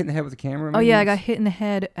 Did you get hit in the head with a camera? Oh, yeah. I got hit in the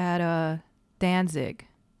head at Danzig.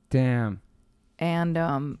 Damn. And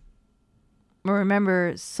I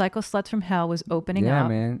remember Cycle Sluts from Hell was opening up. Yeah,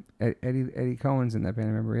 man. Eddie Cohen's in that band,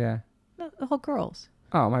 I remember, yeah. No, the whole girls.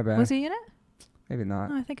 Oh, my bad. Was he in it? Maybe not.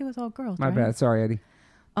 No, I think it was all girls. My bad. Sorry, Eddie.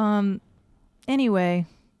 Anyway,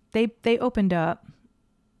 they opened up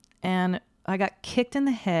and I got kicked in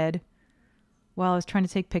the head while I was trying to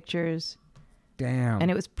take pictures. Damn. And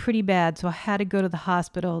it was pretty bad, so I had to go to the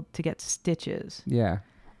hospital to get stitches. Yeah.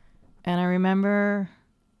 And I remember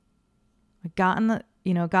I got in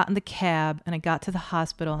the cab and I got to the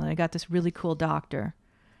hospital and I got this really cool doctor.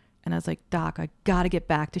 And I was like, Doc, I got to get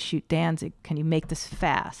back to shoot Danzig. Can you make this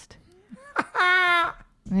fast?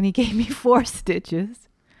 And he gave me 4 stitches.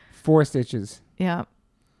 4 stitches. Yeah.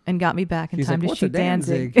 And got me back in time to shoot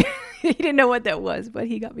Danzig. He didn't know what that was, but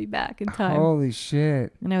he got me back in time. Holy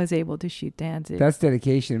shit. And I was able to shoot Danzig. That's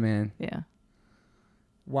dedication, man. Yeah.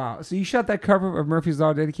 Wow. So you shot that cover of Murphy's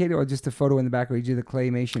Law dedicated or just a photo in the back where you do the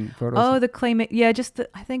claymation photos? Oh, the claymation. Yeah,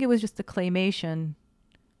 I think it was just the claymation.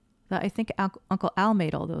 I think Uncle Al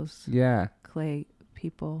made all those clay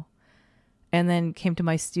people. And then came to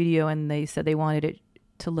my studio and they said they wanted it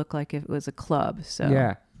to look like it was a club. So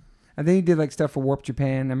yeah. And then you did like stuff for Warp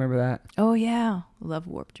Japan. I remember that. Oh, yeah. Love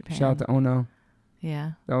Warp Japan. Shout out to Ono.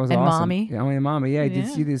 Yeah. That was and awesome. Mommy. Yeah, and Mommy. Yeah,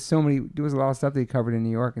 there was a lot of stuff they covered in New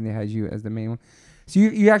York and they had you as the main one. So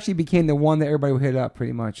you actually became the one that everybody would hit up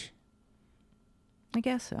pretty much. I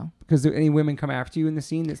guess so. Because did any women come after you in the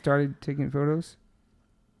scene that started taking photos?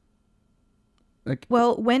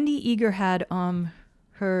 Well, Wendy Eager had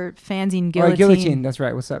her fanzine Guillotine. Oh, Guillotine, that's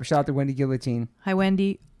right. What's up? Shout out to Wendy Guillotine. Hi,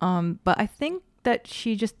 Wendy. But I think that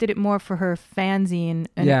she just did it more for her fanzine.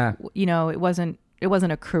 And it wasn't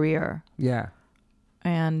a career. Yeah.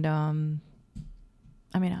 And I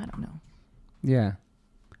don't know. Yeah.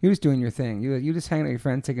 You were just doing your thing. You just hanging out with your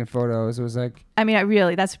friends, taking photos. It was like...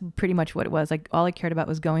 that's pretty much what it was. Like, all I cared about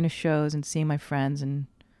was going to shows and seeing my friends, and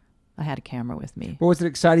I had a camera with me. But was it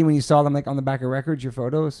exciting when you saw them, like, on the back of records, your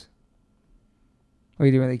photos? Or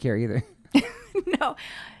you didn't really care either?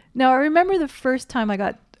 No, I remember the first time I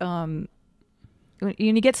got... when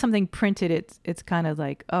you get something printed, it's kind of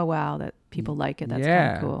like, oh, wow, that people like it. That's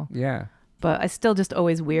kind of cool. Yeah. But I still just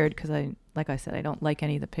always weird because like I said, I don't like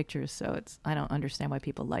any of the pictures, so I don't understand why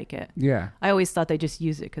people like it. Yeah. I always thought they just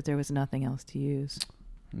use it because there was nothing else to use.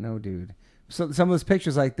 No, dude. So some of those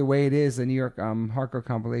pictures, like The Way It Is, the New York hardcore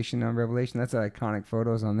compilation on Revelation, that's iconic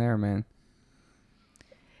photos on there, man.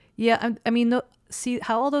 Yeah, see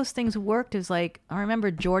how all those things worked is like, I remember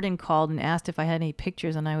Jordan called and asked if I had any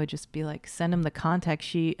pictures, and I would just be like, send him the contact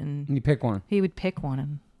sheet, and you pick one. He would pick one,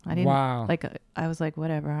 and I didn't. Wow. I was like,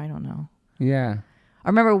 whatever, I don't know. Yeah. I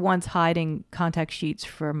remember once hiding contact sheets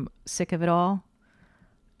from Sick of It All,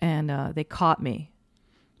 and they caught me.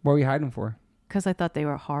 What were you hiding for? Because I thought they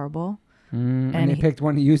were horrible. And they picked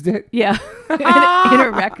one and used it? Yeah. in a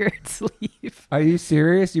record sleeve. Are you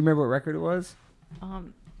serious? Do you remember what record it was? I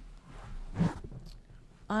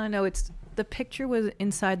don't know. The picture was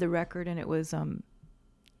inside the record, and it was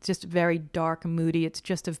just very dark and moody. It's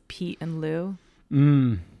just of Pete and Lou.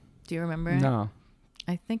 Do you remember it? No.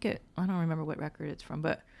 I don't remember what record it's from,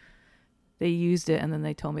 but they used it, and then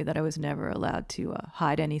they told me that I was never allowed to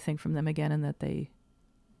hide anything from them again, and that they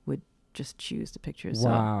would just choose the pictures.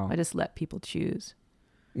 Wow. So I just let people choose.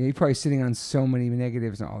 Yeah, you're probably sitting on so many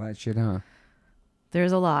negatives and all that shit, huh?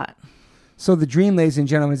 There's a lot. So the dream, ladies and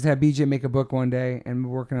gentlemen, is to have BJ make a book one day, and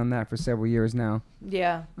we're working on that for several years now.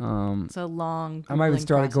 Yeah. It's a long. I might even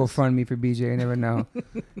start a GoFundMe for BJ. I never know.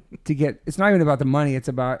 It's not even about the money. It's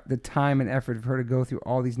about the time and effort for her to go through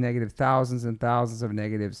all these negative, thousands and thousands of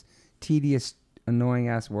negatives, tedious, annoying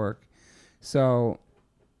ass work. So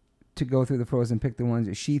to go through the photos and pick the ones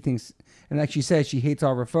that she thinks, and like she said, she hates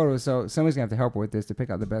all of her photos. So somebody's gonna have to help her with this to pick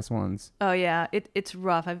out the best ones. Oh yeah, it's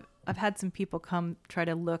rough. I've had some people come try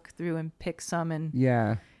to look through and pick some and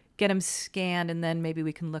get them scanned, and then maybe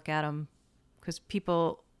we can look at them, because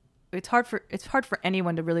it's hard for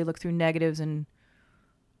anyone to really look through negatives and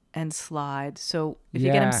slide. So if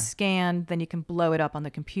you get them scanned, then you can blow it up on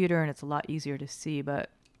the computer, and it's a lot easier to see.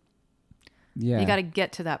 But you got to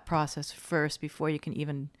get to that process first before you can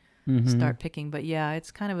even start picking. But yeah,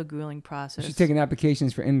 it's kind of a grueling process. She's taking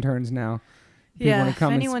applications for interns now. Yeah, if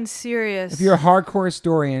anyone's serious. If you're a hardcore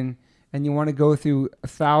historian and you want to go through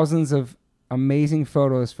thousands of amazing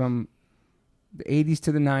photos from the 80s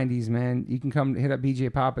to the 90s, man, you can come hit up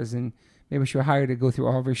BJ Pappas, and maybe she'll hire you to go through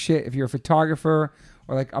all of her shit. If you're a photographer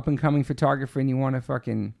or like up and coming photographer and you want to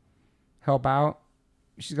fucking help out,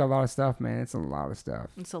 she's got a lot of stuff, man. It's a lot of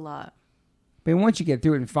stuff. It's a lot. But once you get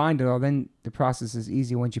through it and find it all, then the process is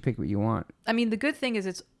easy once you pick what you want. I mean, the good thing is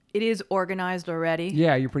it is organized already.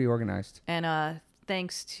 Yeah, you're pretty organized. And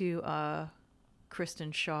thanks to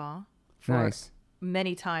Kristen Shaw for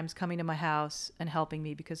many times coming to my house and helping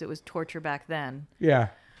me, because it was torture back then. Yeah.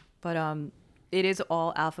 But it is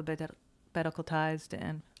all alphabeticalized,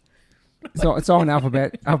 and so it's all in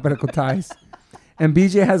alphabetical ties. And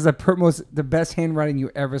BJ has the best handwriting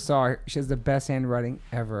you ever saw. She has the best handwriting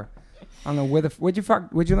ever. I don't know where'd you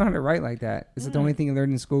learn how to write like that? Is it the only thing you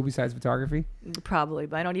learned in school besides photography? Probably,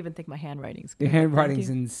 but I don't even think my handwriting's good. Your handwriting's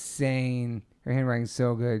insane. Your handwriting's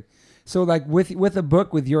so good. So like with a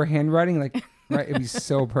book with your handwriting, like right, it'd be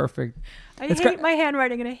so perfect. I hate my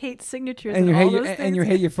handwriting, and I hate signatures and you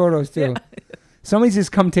hate your photos too. Yeah. Somebody's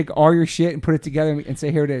just come take all your shit and put it together and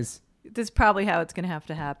say, here it is. This is probably how it's gonna have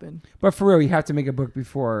to happen. But for real, you have to make a book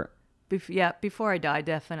before I die,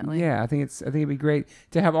 definitely. Yeah, I think it'd be great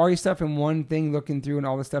to have all your stuff in one thing, looking through and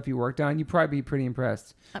all the stuff you worked on. You'd probably be pretty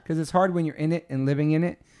impressed, because it's hard when you're in it and living in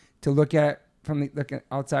it to look at it from the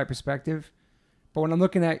outside perspective. But when I'm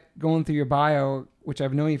looking at going through your bio, which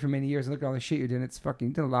I've known you for many years, and look at all the shit you did, you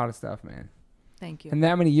did a lot of stuff, man. Thank you. And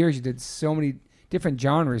that many years, you did so many different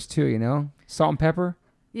genres too, you know? Salt and pepper.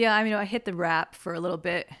 Yeah, I mean, I hit the rap for a little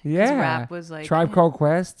bit. Yeah. Rap was like Tribe Called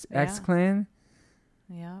Quest, X-Clan.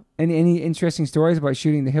 Yeah. Any interesting stories about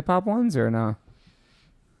shooting the hip hop ones, or no?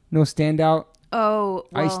 No standout? Oh,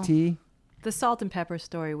 well, Ice-T? The Salt and Pepper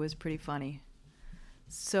story was pretty funny.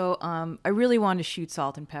 So I really wanted to shoot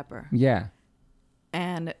Salt and Pepper. Yeah.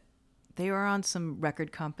 And they were on some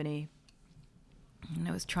record company, and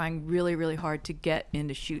I was trying really, really hard to get in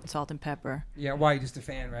to shoot Salt and Pepper. Yeah, why? You're just a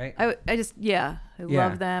fan, right? I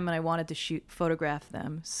love them, and I wanted to photograph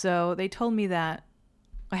them. So they told me that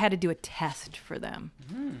I had to do a test for them.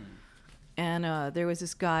 Mm. And there was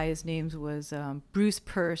this guy, his name was Bruce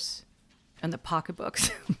Purse and the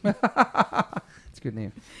Pocketbooks. It's a good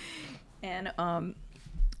name. And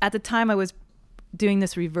at the time I was doing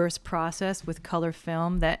this reverse process with color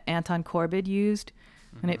film that Anton Corbett used.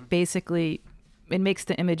 Mm-hmm. And it makes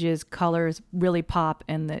the images colors really pop,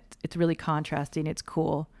 and that it's really contrasting. It's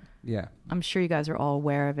cool. Yeah. I'm sure you guys are all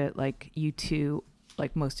aware of it, like U2,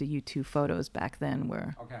 like most of U2 photos back then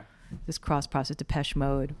were this cross process, Depeche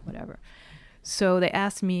Mode, whatever. So they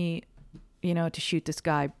asked me, to shoot this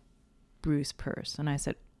guy, Bruce Purse. And I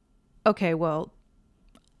said, okay, well,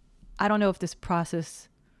 I don't know if this process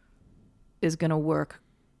is going to work.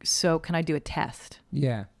 So can I do a test?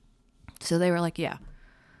 Yeah. So they were like, yeah.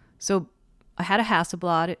 So I had a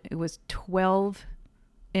Hasselblad. It was 12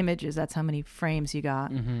 images. That's how many frames you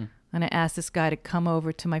got. Mm-hmm. And I asked this guy to come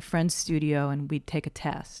over to my friend's studio, and we'd take a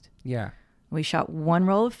test. Yeah. We shot one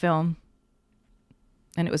roll of film,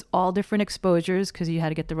 and it was all different exposures because you had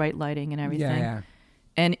to get the right lighting and everything. Yeah.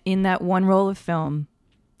 And in that one roll of film,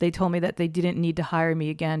 they told me that they didn't need to hire me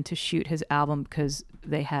again to shoot his album because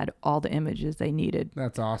they had all the images they needed.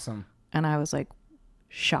 That's awesome. And I was like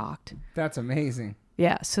shocked. That's amazing.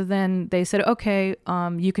 Yeah. So then they said, okay,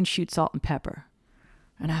 you can shoot Salt and Pepper.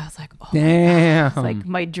 And I was like, oh, damn. It's like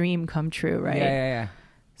my dream come true, right? Yeah.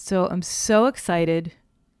 So I'm so excited.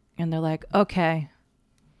 And they're like, okay,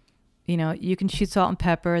 you can shoot Salt and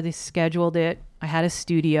Pepper. They scheduled it. I had a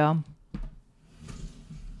studio.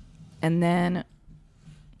 And then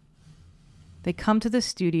they come to the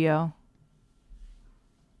studio.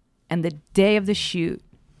 And the day of the shoot,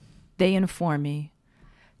 they inform me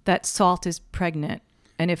that Salt is pregnant.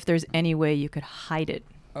 And if there's any way you could hide it.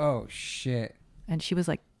 Oh, shit. And she was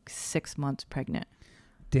like 6 months pregnant.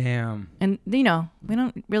 Damn. And, we don't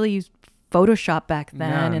really use Photoshop back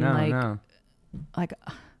then.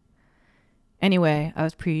 Anyway, I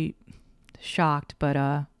was pretty shocked,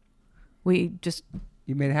 but we just...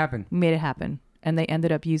 You made it happen. Made it happen. And they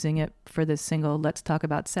ended up using it for this single, Let's Talk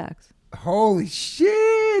About Sex. Holy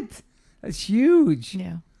shit. That's huge.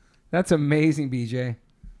 Yeah. That's amazing, BJ.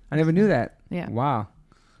 I never knew that. Yeah. Wow.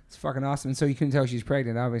 It's fucking awesome. And so you couldn't tell she's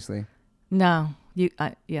pregnant, obviously. No.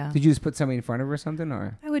 Yeah. Did you just put somebody in front of her or something,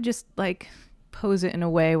 or? I would just pose it in a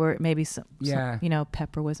way where maybe some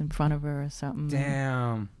Pepper was in front of her or something.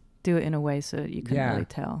 Damn. Do it in a way so you couldn't really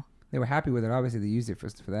tell. They were happy with it. Obviously, they used it for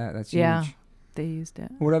that. That's huge. Yeah, they used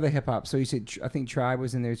it. What other hip hop? So you said I think Tribe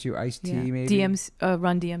was in there too. Ice-T maybe.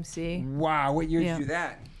 Run DMC. Wow. What year did you do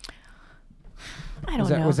that? I don't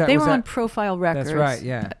know. They were on Profile Records. That's right.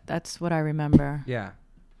 Yeah. That's what I remember. Yeah.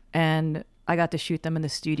 And I got to shoot them in the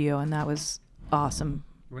studio, and that was awesome.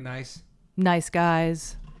 We're nice. Nice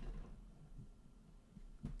guys.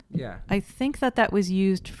 Yeah. I think that was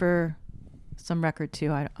used for some record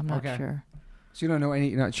too. I'm not sure. So you don't know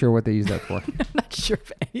you're not sure what they used that for? I'm not sure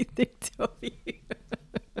of anything, Toby.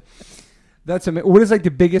 That's amazing. What is the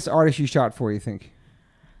biggest artist you shot for, you think?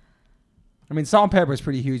 I mean, Salt and Pepper was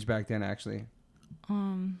pretty huge back then, actually.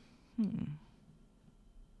 You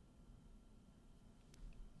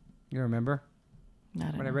remember?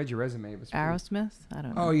 I read your resume, it was Aerosmith? I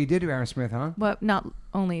don't know. Oh, you did do Aerosmith, huh? Well, not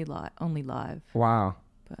only live. Wow.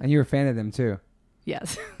 But. And you're a fan of them too?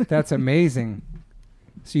 Yes. That's amazing.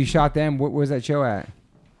 So you shot them. What was that show at?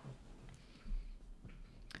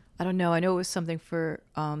 I don't know. I know it was something for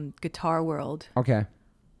Guitar World. Okay.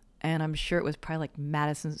 And I'm sure it was probably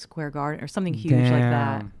Madison Square Garden or something huge like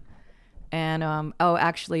that. And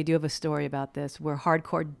actually, I do have a story about this where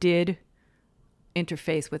hardcore did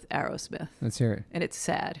interface with Aerosmith. Let's hear it. And it's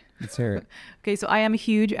sad. Let's hear it. Okay, so I am a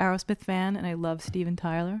huge Aerosmith fan, and I love Steven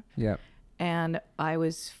Tyler. Yep. And I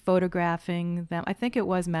was photographing them. I think it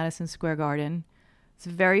was Madison Square Garden. It's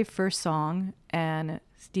the very first song, and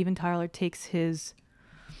Steven Tyler takes his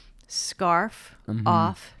scarf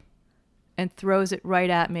off and throws it right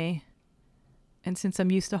at me. And since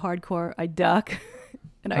I'm used to hardcore, I duck,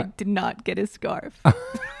 and I did not get his scarf.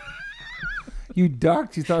 You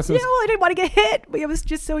ducked? You thought so? Yeah, well, I didn't want to get hit. But I was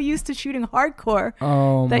just so used to shooting hardcore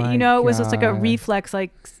that, it was just like a reflex,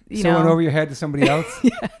 Someone over your head to somebody else?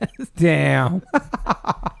 Yes. Damn.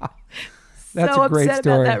 That's so a great upset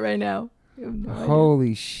story. about that right now.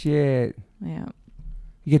 Holy shit. Yeah.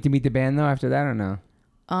 You get to meet the band, though, after that, or no?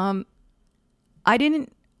 I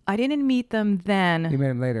didn't meet them then. You met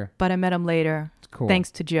them later? But I met them later. It's cool.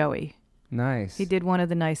 Thanks to Joey. Nice. He did one of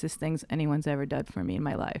the nicest things anyone's ever done for me in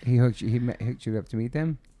my life. He hooked you up to meet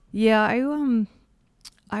them? Yeah,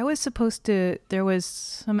 I was supposed to. There was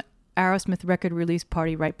some Aerosmith record release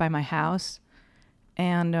party right by my house,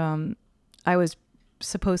 and I was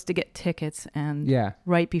supposed to get tickets, and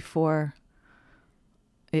right before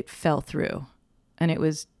it fell through, and it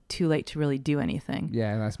was too late to really do anything.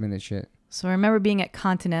 Yeah, last minute shit. So I remember being at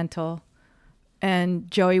Continental. And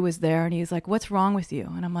Joey was there, and he's like, "What's wrong with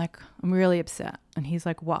you?" And I'm like, "I'm really upset." And he's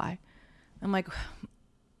like, "Why?" I'm like,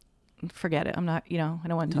 "Forget it. I'm not, I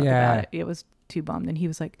don't want to talk about it." It was too bummed. And he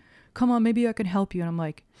was like, "Come on, maybe I can help you." And I'm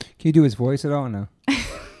like, "Can you do his voice at all? No.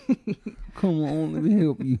 Come on, let me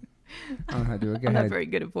help you. I don't know how to do it. Go I'm ahead. not very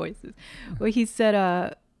good at voices. Well, he said,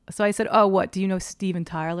 so I said, "Oh, what? Do you know Steven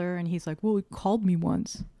Tyler?" And he's like, "Well, he called me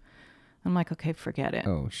once." I'm like, "Okay, forget it."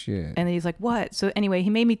 Oh, shit. And then he's like, "What?" So anyway, he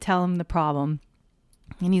made me tell him the problem.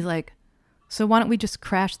 And he's like, "So why don't we just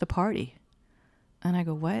crash the party?" And I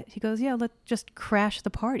go, "What?" He goes, "Yeah, let's just crash the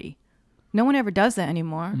party. No one ever does that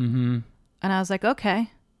anymore." Mm-hmm. And I was like,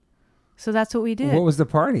 "Okay." So that's what we did. What was the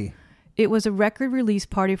party? It was a record release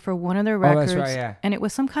party for one of their records. Oh, that's right, yeah. And it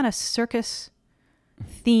was some kind of circus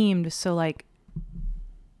themed. So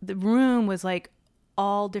the room was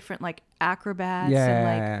all different acrobats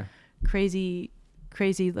and crazy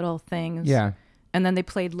little things. Yeah. And then they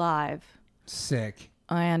played live. Sick.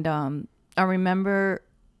 And I remember,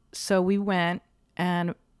 so we went,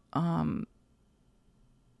 and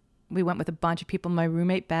we went with a bunch of people, my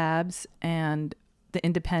roommate Babs and the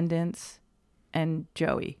Independents and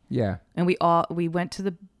Joey. Yeah. And we went to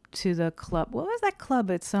the club. What was that club?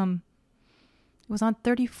 It was on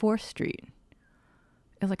 34th Street.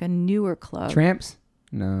 It was a newer club. Tramps?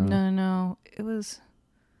 No. No. It was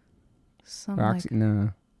Some Roxy, like,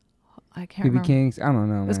 no. I can't remember. BB King's? I don't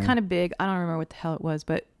know. It was kind of big. I don't remember what the hell it was,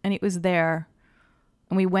 and it was there.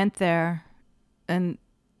 And we went there and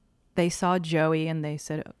they saw Joey and they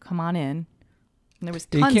said, "Come on in." And there was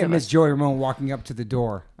tons of us. You can't miss Joey Ramone walking up to the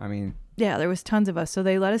door. I mean. Yeah, there was tons of us. So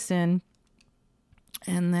they let us in.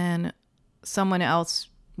 And then someone else,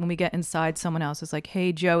 when we get inside, someone else is like,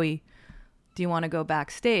 "Hey, Joey, do you want to go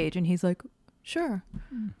backstage?" And he's like, "Sure."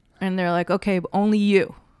 And they're like, "Okay, but only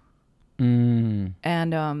you." And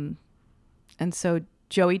so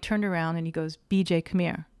Joey turned around and he goes, "BJ, come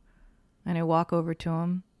here." And I walk over to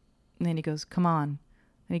him and then he goes, "Come on."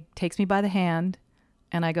 And he takes me by the hand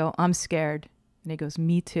and I go, "I'm scared." And he goes,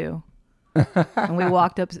 "Me too." And we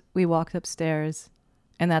walked upstairs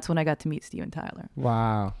and that's when I got to meet Steven Tyler.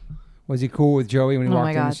 Wow. Was he cool with Joey when he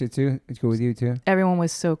walked in and shit too? Was he cool with you too? Everyone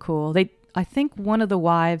was so cool. I think one of the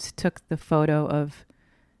wives took the photo of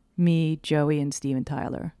me, Joey, and Steven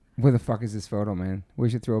Tyler. Where the fuck is this photo, man?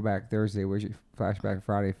 Where's your throwback Thursday? Where's your flashback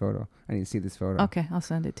Friday photo? I need to see this photo. Okay, I'll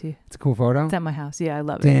send it to you. It's a cool photo? It's at my house. Yeah, I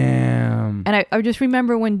love it. Damn. And I just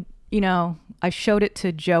remember when, I showed it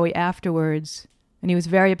to Joey afterwards and he was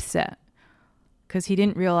very upset because he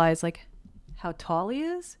didn't realize like how tall he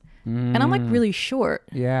is. And I'm like really short.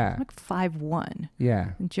 Yeah. I'm like 5'1".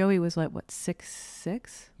 Yeah. And Joey was like, what,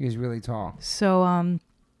 6'6"? He was really tall. So,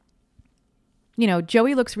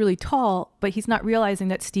 Joey looks really tall, but he's not realizing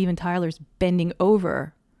that Steven Tyler's bending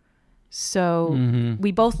over. So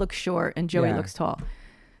we both look short and Joey looks tall.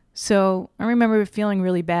 So I remember feeling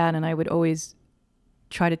really bad and I would always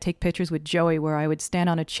try to take pictures with Joey where I would stand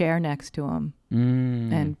on a chair next to him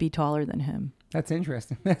and be taller than him. That's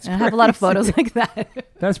interesting. I have a lot of photos like that.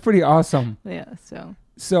 That's pretty awesome. Yeah.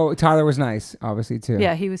 So Tyler was nice, obviously, too.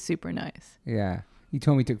 Yeah, he was super nice. Yeah. You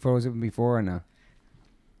told me you took photos of him before or no?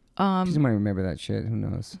 You might remember that shit. Who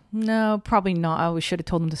knows? No, probably not. I should have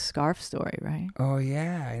told him the scarf story, right? Oh,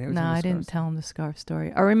 yeah. I didn't tell him the scarf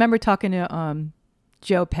story. I remember talking to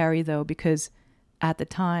Joe Perry, though, because at the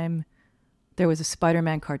time there was a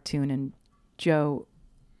Spider-Man cartoon and Joe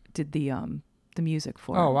did the music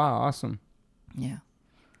for it. Oh, wow. Awesome. Yeah.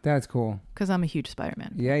 That's cool. Because I'm a huge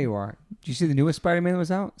Spider-Man fan. Yeah, you are. Did you see the newest Spider-Man that was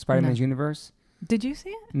out? Spider-Man's Universe? Did you see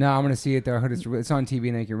it? No, I'm going to see it, though. I heard it's on TV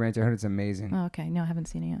and I can rent it. I heard it's amazing. Oh, okay. No, I haven't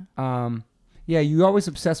seen it yet. Yeah, you're always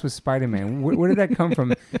obsessed with Spider-Man. Where did that come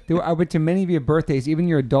from? I went to many of your birthdays, even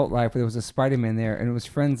your adult life, where there was a Spider-Man there, and it was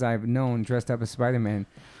friends I've known dressed up as Spider-Man.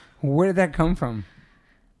 Where did that come from?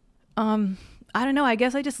 I don't know. I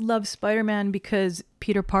guess I just love Spider-Man because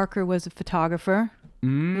Peter Parker was a photographer. He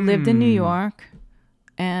lived in New York,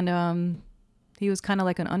 and he was kind of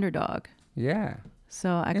like an underdog. Yeah.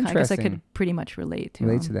 So I guess I could pretty much relate to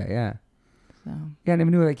that, yeah. So. Yeah, I never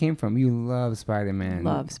knew where that came from. You love Spider-Man.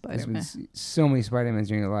 Love Spider-Man. So many Spider-Mans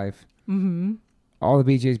during your life. Mm-hmm. All the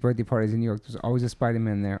BJ's birthday parties in New York, there's always a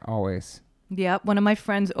Spider-Man there, always. Yeah, one of my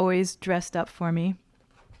friends always dressed up for me.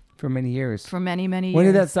 For many years. For many, many years. When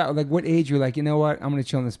did that start? Like, what age you were like, you know what? I'm going to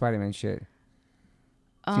chill in the Spider-Man shit.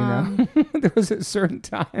 Do you know? There was a certain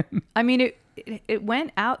time. I mean, it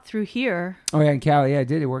went out through here. Oh, yeah, in Cali. Yeah, it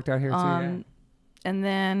did. It worked out here, too, yeah. And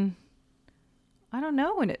then, I don't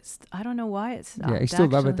know I don't know why it stopped. Yeah, you still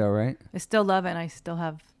love it, though, right? I still love it, and I still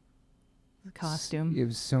have the costume. You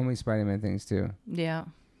have so many Spider-Man things, too. Yeah.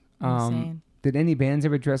 Insane. Did any bands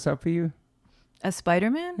ever dress up for you? As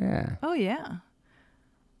Spider-Man? Yeah. Oh, yeah.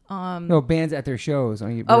 No, bands at their shows.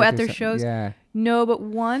 At their shows? Yeah. No, but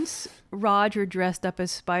once Roger dressed up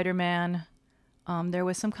as Spider-Man, there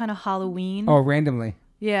was some kind of Halloween. Oh, randomly.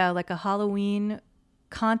 Yeah, like a Halloween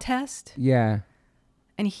contest. Yeah.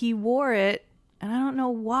 And he wore it, and I don't know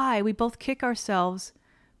why. We both kick ourselves,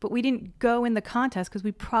 but we didn't go in the contest because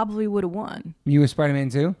we probably would have won. You were Spider-Man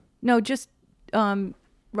too? No, just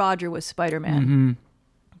Roger was Spider-Man.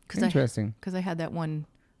 Mm-hmm. Interesting. Because I had that one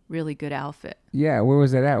really good outfit. Yeah, where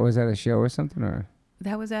was that at? Was that a show or something? Or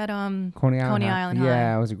that was at Coney Island High. High.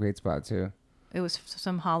 Yeah, it was a great spot too. It was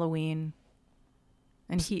some Halloween,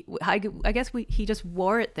 and I guess he just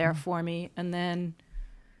wore it there for me, and then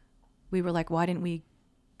we were like, why didn't we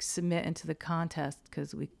submit into the contest?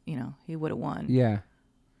 Because he would have won. Yeah,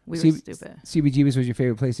 we were stupid. CBGB's was your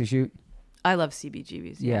favorite place to shoot? I love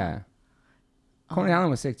CBGB's. Yeah. Coney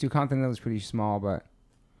Island was sick too. Continental was pretty small, but.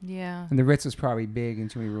 Yeah. And the Ritz was probably big and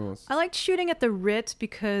too many rules. I liked shooting at the Ritz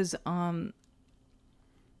because, it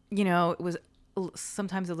was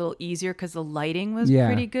sometimes a little easier because the lighting was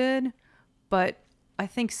pretty good. But I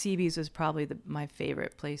think CB's was probably my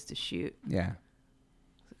favorite place to shoot. Yeah.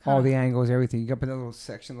 All the angles, everything. You got up in a little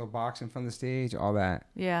section, little box in front of the stage, all that.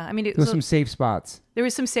 Yeah. I mean, there was some safe spots. There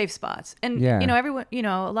was some safe spots. And, everyone,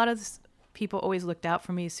 a lot of people always looked out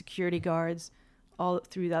for me, security guards. all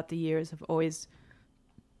throughout the years have always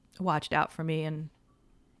watched out for me, and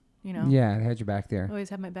Yeah, I had your back there. Always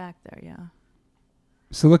had my back there. Yeah.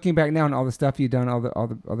 So looking back now on all the stuff you've done, all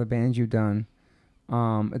the bands you've done,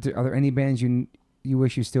 are there any bands you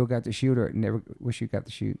wish you still got to shoot, or never wish you got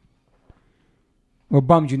to shoot? Or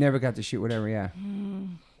bummed you never got to shoot, whatever. Yeah.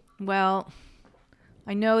 Well,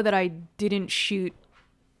 I know that I didn't shoot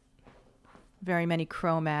very many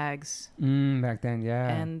Cro-Mags. Back then, yeah.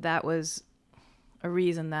 And that was a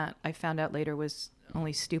reason that I found out later was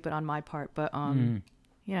only stupid on my part. But,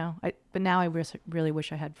 but now I really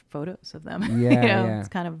wish I had photos of them. Yeah, It's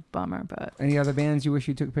kind of a bummer, but. Any other bands you wish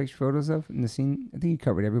you took photos of in the scene? I think you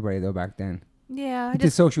covered everybody, though, back then. Yeah. You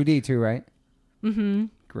did Social D, too, right? Mm-hmm.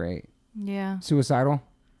 Great. Yeah. Suicidal?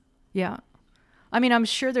 Yeah. I mean, I'm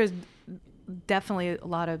sure there's definitely a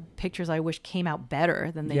lot of pictures I wish came out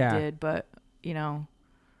better than they did, but, I don't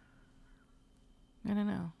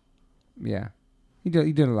know. Yeah. You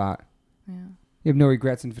did a lot. Yeah. You have no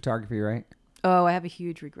regrets in photography, right? Oh, I have a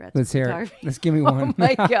huge regret. Let's hear it. Let's give me one. Oh,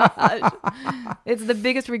 my gosh. It's the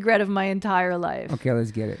biggest regret of my entire life. Okay,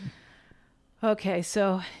 let's get it. Okay,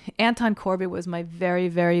 so Anton Corbett was my very,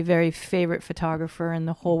 very, very favorite photographer in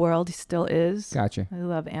the whole world. He still is. Gotcha. I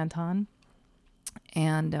love Anton.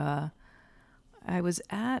 And I was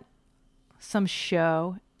at some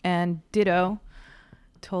show, and Ditto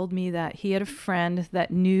told me that he had a friend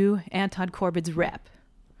that knew Anton Corbett's rep,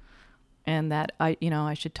 and that I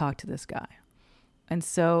should talk to this guy. And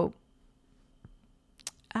so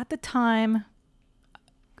at the time,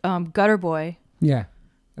 Gutter Boy. Yeah.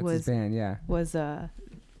 That's his band, yeah. That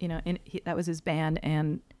was his band,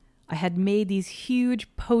 and I had made these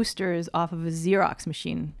huge posters off of a Xerox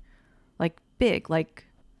machine, like big, like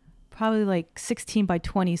probably like 16 by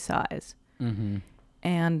 20 size. Mm-hmm.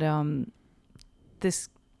 And this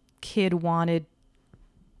kid wanted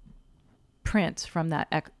prints from that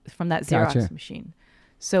Xerox machine,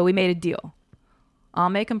 so we made a deal. I'll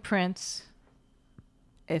make him prints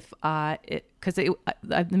because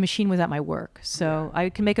the machine was at my work, so I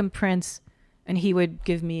can make him prints, and he would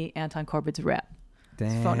give me Anton Corbett's rep,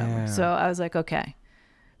 his phone number. So I was like, okay.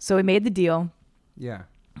 So we made the deal. Yeah.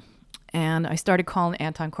 And I started calling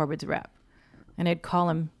Anton Corbett's rep, and I'd call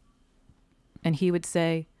him, and he would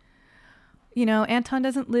say, Anton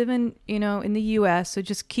doesn't live in the U.S., so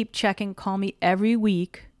just keep checking. Call me every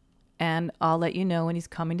week, and I'll let you know when he's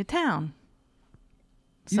coming to town.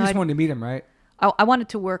 You just wanted to meet him, right? I wanted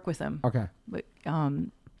to work with him. Okay. But,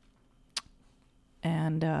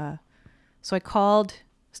 so I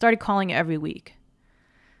started calling every week.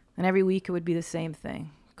 And every week it would be the same thing.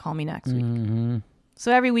 Call me next week. Mm-hmm.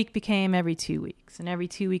 So every week became every 2 weeks. And every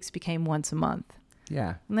 2 weeks became once a month.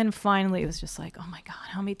 Yeah. And then finally it was just like, oh my God,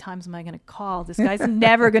 how many times am I going to call? This guy's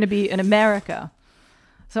never going to be in America.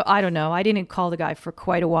 So I don't know. I didn't call the guy for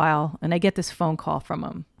quite a while. And I get this phone call from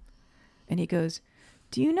him. And he goes,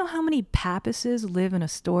 do you know how many Pappuses live in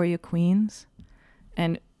Astoria, Queens?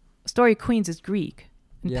 And Astoria, Queens is Greek.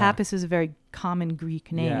 And Pappus is a very common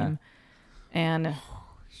Greek name. Yeah. And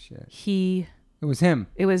shit. It was him.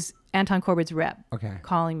 It was Anton Corbett's rep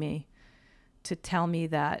calling me to tell me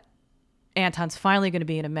that Anton's finally going to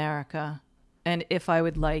be in America, and if I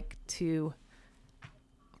would like to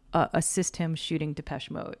assist him shooting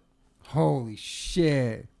Depeche Mode. Holy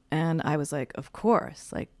shit. And I was like, of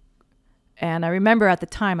course. And I remember at the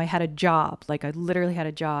time I had a job. I literally had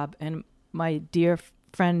a job. And my dear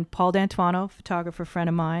friend, Paul D'Antuono, photographer friend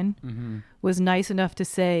of mine, was nice enough to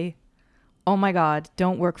say, oh my God,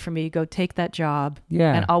 don't work for me. Go take that job.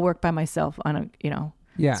 Yeah. And I'll work by myself on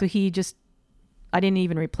Yeah. So I didn't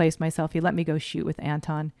even replace myself. He let me go shoot with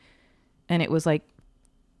Anton. And it was like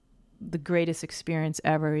the greatest experience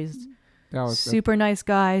ever. He's super nice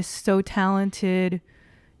guy, so talented,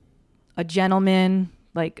 a gentleman,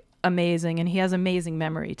 amazing. And he has amazing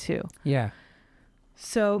memory too. Yeah.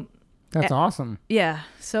 So that's awesome. Yeah.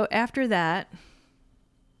 So after that,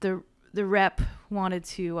 the rep wanted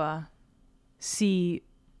to see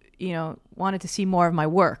more of my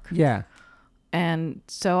work. Yeah. And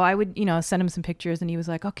so I would, send him some pictures, and he was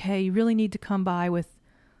like, okay, you really need to come by with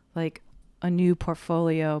a new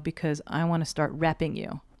portfolio because I want to start repping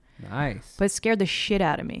you. Nice. But it scared the shit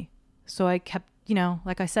out of me. So I kept,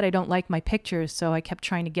 like I said, I don't like my pictures. So I kept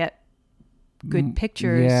trying to get good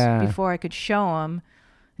pictures before I could show them.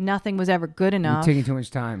 Nothing was ever good enough. You're taking too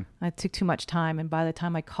much time. I took too much time. And by the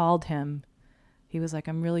time I called him, he was like,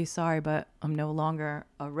 I'm really sorry, but I'm no longer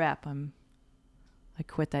a rep. I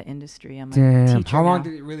quit that industry. I'm a teacher How long now.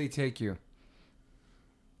 did it really take you?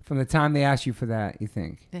 From the time they asked you for that, you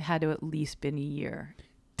think? It had to at least been a year.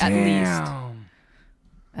 Damn.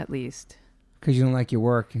 At least. Because you don't like your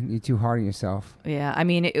work and you're too hard on yourself. Yeah, I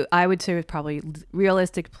mean, I would say it was probably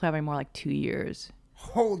realistic, probably more like 2 years.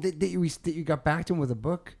 Oh, that you got back to him with a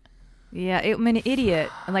book? Yeah, I'm an idiot.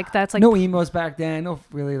 Like that's like no emails back then. No,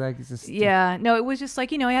 really, like it's just. Yeah, no, it was just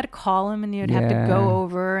like I had to call him and you'd have to go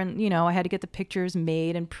over and I had to get the pictures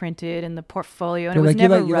made and printed and the portfolio and it was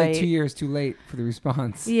never right. You're like 2 years too late for the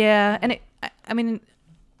response. Yeah, and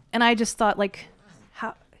I just thought like,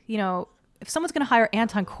 how if someone's gonna hire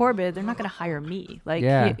Anton Corbett, they're not gonna hire me. Like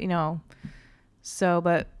So,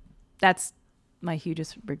 but that's my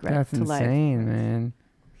hugest regret. That's to insane, life. Man.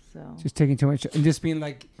 So just taking too much and just being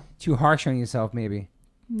like too harsh on yourself, maybe.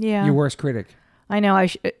 Yeah. Your worst critic. I know.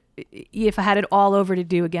 If I had it all over to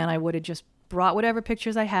do again, I would have just brought whatever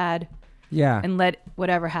pictures I had. Yeah. And let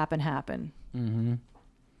whatever happen. Mm-hmm.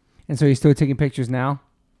 And so you're still taking pictures now?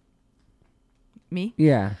 Me?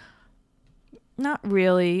 Yeah. Not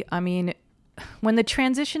really. I mean, when the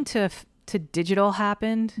transition to digital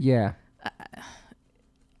happened, yeah,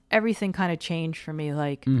 everything kind of changed for me.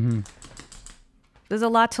 Like, there's a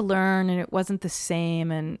lot to learn, and it wasn't the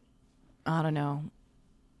same. And I don't know.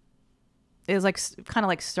 It was like kind of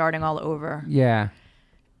like starting all over. Yeah.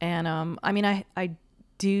 And I mean, I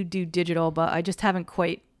do digital, but I just haven't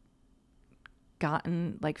quite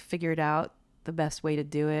figured out the best way to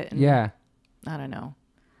do it. And yeah. I don't know.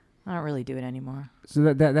 I don't really do it anymore.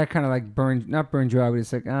 So that kind of like not burned you out, but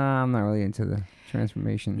it's like, I'm not really into the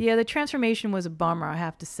transformation. Yeah, the transformation was a bummer, I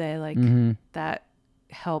have to say. Like, that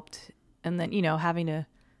helped. And then, having to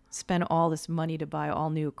spend all this money to buy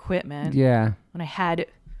all new equipment. Yeah. When I had,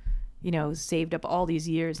 saved up all these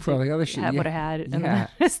years for all the other shit, have what I had. And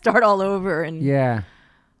then start all over. And yeah.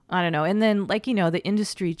 I don't know. And then, the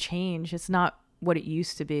industry changed. It's not what it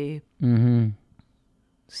used to be. Mm-hmm.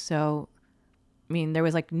 So, I mean, there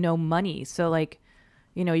was no money. So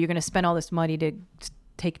you're going to spend all this money to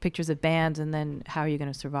take pictures of bands, and then how are you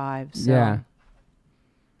going to survive? So, yeah.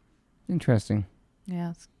 Interesting.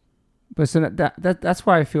 Yeah. But so that's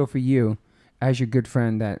why I feel for you as your good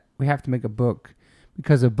friend that we have to make a book,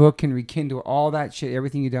 because a book can rekindle all that shit,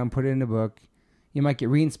 everything you've done, put it in a book. You might get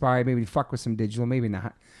re-inspired, maybe fuck with some digital, maybe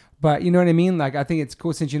not. But you know what I mean? Like, I think it's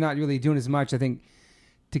cool since you're not really doing as much. I think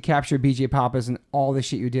to capture BJ Pappas and all the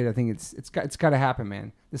shit you did, I think it's got to happen,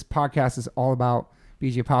 man. This podcast is all about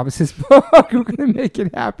BJ Pappas' book. We're gonna make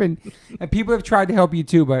it happen, and people have tried to help you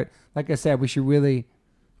too. But like I said, we're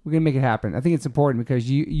gonna make it happen. I think it's important because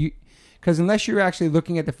because unless you're actually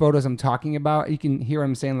looking at the photos I'm talking about, you can hear what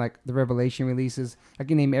I'm saying, like the Revelation releases. I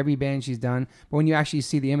can name every band she's done, but when you actually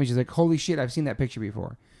see the images, like, holy shit, I've seen that picture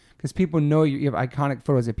before. Because people know you have iconic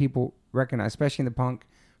photos that people recognize, especially in the punk,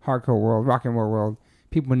 hardcore world, rock and roll world.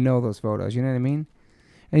 People know those photos, you know what I mean?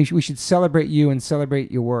 And we should celebrate you and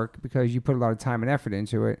celebrate your work because you put a lot of time and effort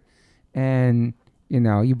into it. And,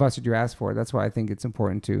 you busted your ass for it. That's why I think it's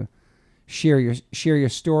important to share your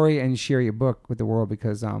story and share your book with the world,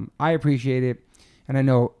 because I appreciate it. And I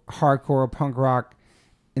know hardcore punk rock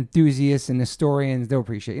enthusiasts and historians, they'll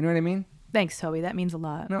appreciate it. You know what I mean? Thanks, Toby. That means a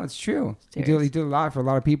lot. No, it's true. You did a lot for a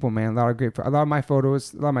lot of people, man. A lot of my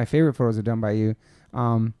photos, a lot of my favorite photos are done by you.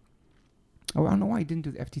 I don't know why you didn't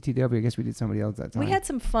do the FTTW. I guess we did somebody else that time. We had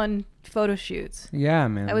some fun photo shoots. Yeah,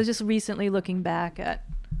 man. I was just recently looking back at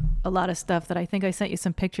a lot of stuff that I think I sent you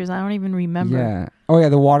some pictures. I don't even remember. Yeah. Oh, yeah,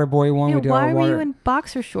 the water boy one. Yeah, why were you in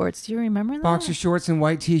boxer shorts? Do you remember that? Boxer shorts and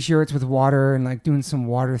white T-shirts with water and doing some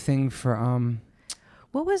water thing for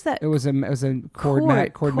What was that? It was a Cord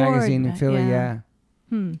magazine in Philly. Yeah.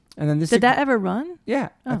 And then did that ever run? Yeah,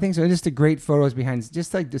 I think so. Just the great photos behind,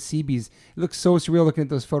 just like the Seabees. It looks so surreal looking at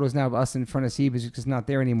those photos now of us in front of Seabees, which is not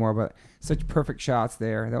there anymore. But such perfect shots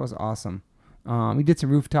there. That was awesome. We did some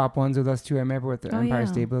rooftop ones with us too. I remember with the Empire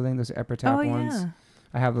State Building, those Epitaph ones. Yeah.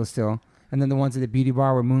 I have those still. And then the ones at the Beauty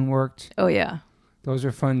Bar where Moon worked. Oh yeah, those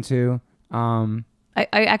are fun too. I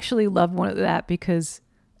actually love one of that because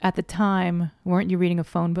at the time, weren't you reading a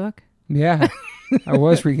phone book? Yeah, I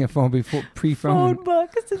was reading a phone before pre-phone. Phone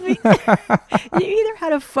book. You either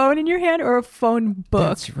had a phone in your hand or a phone book.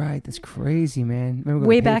 That's right. That's crazy, man. Remember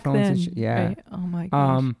way back then. Yeah. Right. Oh my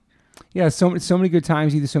gosh. Yeah. So many good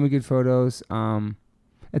times. You did so many good photos.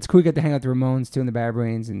 It's cool to get to hang out with the Ramones too and the Bad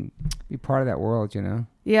Brains and be part of that world.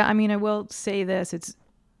 Yeah. I mean, I will say this.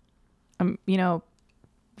 I'm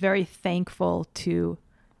very thankful to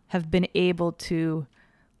have been able to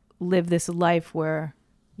live this life where.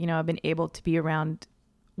 I've been able to be around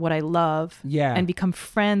what I love and become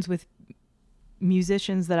friends with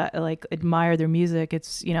musicians that I admire their music.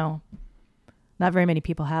 It's, not very many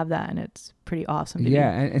people have that, and it's pretty awesome.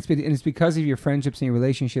 And it's because of your friendships and your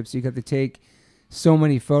relationships, you got to take so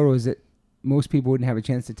many photos that most people wouldn't have a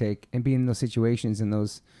chance to take, and being in those situations and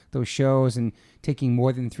those shows and taking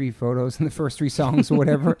more than 3 photos in the first 3 songs or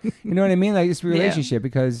whatever. You know what I mean? Like it's a relationship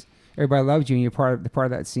because everybody loves you and you're part of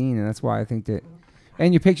that scene, and that's why I think that.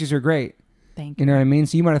 And your pictures are great. Thank you. You know what I mean?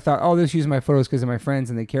 So you might have thought, oh, they'll use my photos because of my friends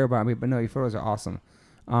and they care about me, but no, your photos are awesome.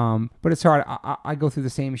 But it's hard. I go through the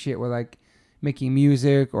same shit where like making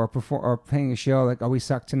music or playing a show, like, oh, we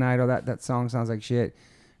suck tonight, or that song sounds like shit,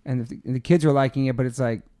 and the kids are liking it, but it's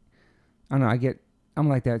like, I don't know, I'm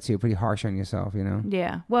like that too, pretty harsh on yourself, you know?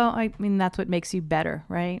 Yeah. Well, I mean, that's what makes you better,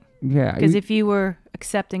 right? Yeah. Because if you were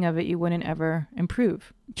accepting of it, you wouldn't ever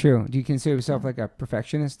improve. True. Do you consider yourself like a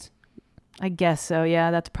perfectionist? I guess so, yeah.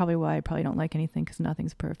 That's probably why I probably don't like anything, because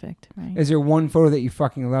nothing's perfect, right? Is there one photo that you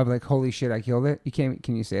fucking love, like, holy shit, I killed it?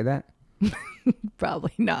 Can you say that?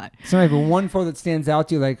 Probably not. So maybe one photo that stands out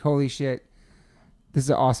to you, like, holy shit, this is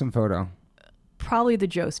an awesome photo. Probably the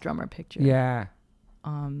Joe Strummer picture. Yeah.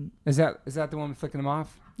 Is that the one flicking him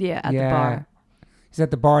off? Yeah, at the bar. He's at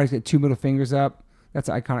the bar. He's got 2 middle fingers up. That's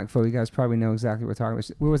an iconic photo. You guys probably know exactly what we're talking about.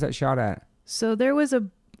 Where was that shot at? So there was a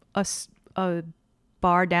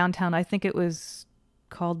bar downtown. I think it was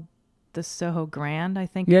called the Soho Grand, I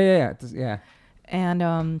think. Yeah.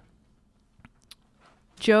 And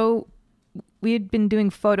Joe, we had been doing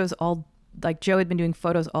photos Joe had been doing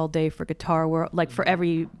photos all day for Guitar World, like for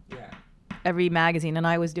every magazine, and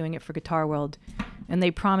I was doing it for Guitar World. And they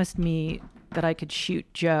promised me that I could shoot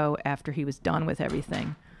Joe after he was done with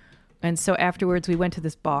everything. And so afterwards we went to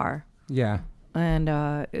this bar. Yeah. And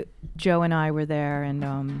Joe and I were there,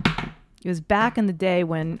 and it was back in the day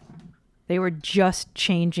when they were just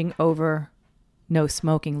changing over no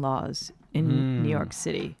smoking laws in New York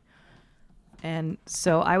City. And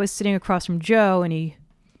so I was sitting across from Joe, and he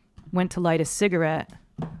went to light a cigarette,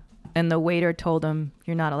 and the waiter told him,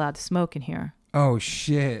 "You're not allowed to smoke in here." Oh,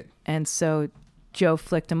 shit. And so Joe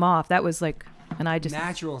flicked him off. That was like, and I just...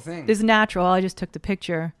 Natural thing. It's natural. I just took the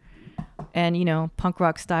picture. And, you know, punk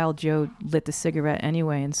rock style, Joe lit the cigarette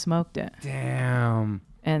anyway and smoked it. Damn.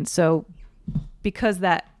 And so because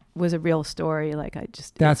that was a real story, like I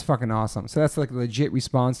just... That's fucking awesome. So that's like a legit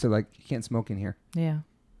response to like, you can't smoke in here. Yeah.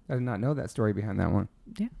 I did not know that story behind that one.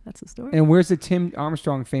 Yeah, that's the story. And where's the Tim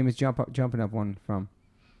Armstrong famous jumping up one from?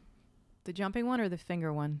 The jumping one or the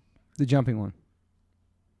finger one? The jumping one.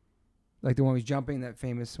 Like the one who's jumping, that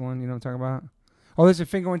famous one, you know what I'm talking about? Oh, there's a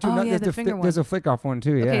finger one too. Oh, yeah, the finger one. There's a flick off one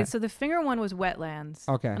too, yeah. Okay, so the finger one was Wetlands.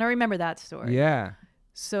 Okay. And I remember that story. Yeah.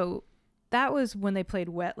 So that was when they played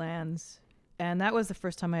Wetlands, and that was the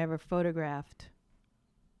first time I ever photographed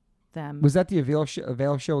them. Was that the Avail show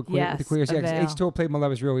with yes, the Queers? Yeah, Avail. H2O played My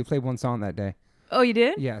Love Is Real. We played one song that day. Oh, you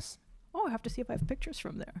did? Yes. Oh, I have to see if I have pictures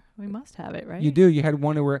from there. We must have it, right? You do. You had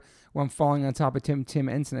one where I'm falling on top of Tim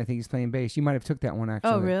Ensign. I think he's playing bass. You might have took that one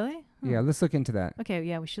actually. Oh, really? Yeah, let's look into that. Okay,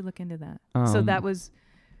 yeah, we should look into that. So that was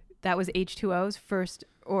H2O's first,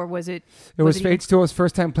 or was it? It was H2O's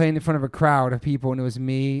first time playing in front of a crowd of people, and it was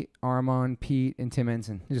me, Armand, Pete, and Tim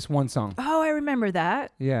Ensign. Just one song. Oh, I remember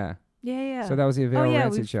that. Yeah. Yeah. So that was the Avail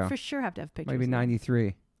Rancid show. For sure have to have pictures. Maybe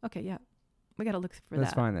 93. Okay, yeah. We got to look for that.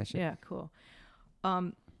 Let's find that shit. Yeah, cool.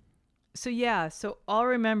 So all I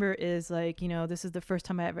remember is like, you know, this is the first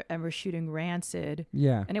time I ever shooting Rancid.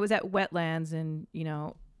 Yeah. And it was at Wetlands, and, you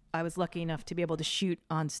know, I was lucky enough to be able to shoot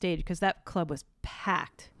on stage because that club was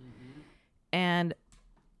packed. Mm-hmm. And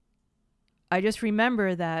I just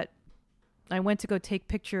remember that I went to go take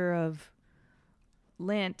picture of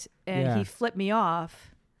Lint, and he flipped me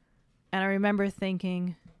off. And I remember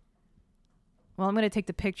thinking, well, I'm going to take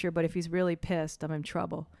the picture, but if he's really pissed, I'm in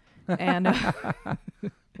trouble. And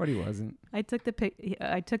but he wasn't. I took the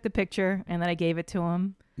picture, and then I gave it to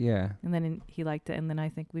him. Yeah. And then he liked it, and then I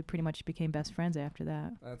think we pretty much became best friends after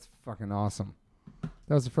that. That's fucking awesome.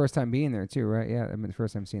 That was the first time being there too, right? Yeah, I mean the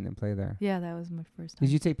first time seeing them play there. Yeah, that was my first time.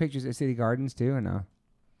 Did you take pictures at City Gardens too, or no?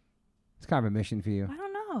 It's kind of a mission for you. I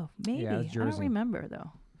don't know. Maybe. Yeah, I don't remember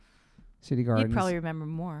though. City Gardens. You probably remember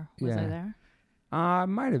more. Was I there?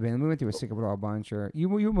 Might have been. We went to a Sick of It All bunch, or you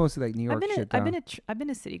were mostly like New York shit. I've been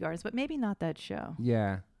to City Gardens, but maybe not that show.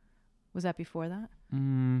 Yeah. Was that before that?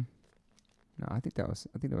 No, I think that was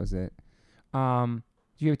it. Did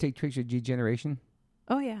you ever take pictures of G-Generation?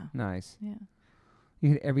 Oh yeah. Nice. Yeah. You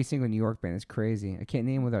hit every single New York band. It's crazy. I can't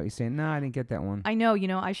name without you saying, I didn't get that one. I know. You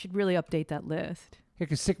know, I should really update that list. Yeah,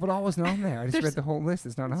 because Sick of It All wasn't on there. I just read the whole list.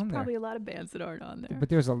 It's not on there. There's probably a lot of bands that aren't on there. But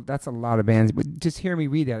that's a lot of bands. But just hear me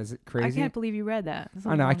read that. Is it crazy? I can't believe you read that.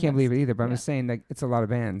 I know. I can't believe it either. But I'm just saying, like, it's a lot of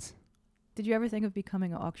bands. Did you ever think of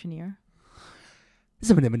becoming an auctioneer?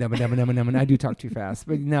 I do talk too fast,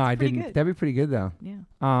 but no, I didn't. Good. That'd be pretty good though. Yeah.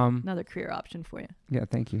 Another career option for you. Yeah,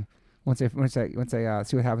 thank you. Once I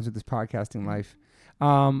see what happens with this podcasting life.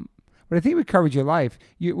 What But I think we covered your life.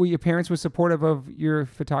 Were your parents were supportive of your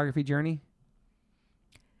photography journey?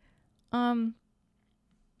 I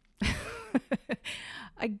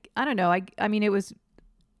don't know. I mean, it was,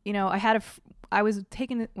 I was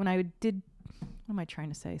taking when I did. What am I trying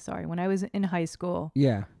to say? Sorry. When I was in high school.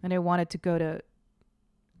 Yeah. And I wanted to go to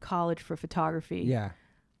college for photography. Yeah.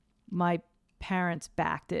 My parents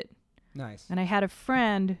backed it. Nice. And I had a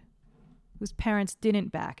friend whose parents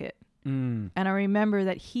didn't back it. And I remember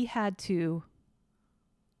that he had to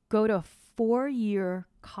go to a 4-year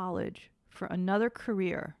college for another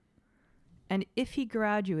career. And if he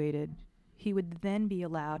graduated, he would then be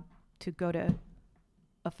allowed to go to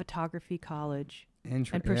a photography college and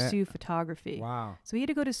pursue photography. Wow. So he had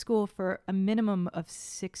to go to school for a minimum of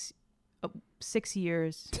 6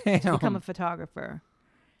 years Damn. to become a photographer.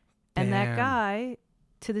 And that guy,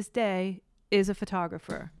 to this day, is a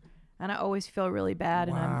photographer. And I always feel really bad,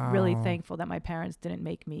 and I'm really thankful that my parents didn't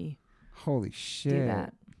make me Holy shit. do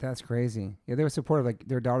that. That's crazy. Yeah, they were supportive. Like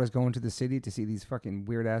their daughters going to the city to see these fucking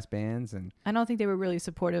weird ass bands, and I don't think they were really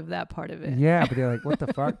supportive of that part of it. Yeah, but they're like, what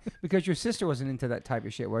the fuck? Because your sister wasn't into that type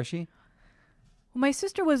of shit, was she? Well, my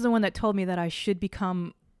sister was the one that told me that I should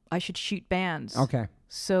shoot bands. Okay.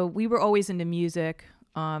 So we were always into music.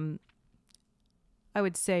 I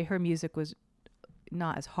would say her music was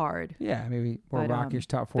not as hard. Yeah, maybe more rockish,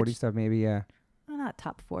 top 40 stuff, maybe, yeah. Not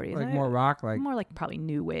top 40. Like more rock, like more like probably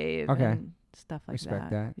new wave and stuff like Respect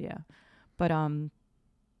that. Yeah. But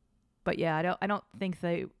yeah, I don't think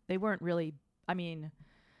they weren't really, I mean,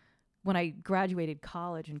 when I graduated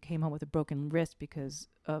college and came home with a broken wrist because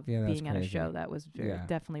of being at a show, that was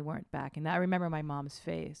definitely weren't backing that. I remember my mom's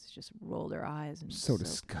face just rolled her eyes and so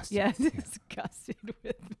disgusted. Yeah, disgusted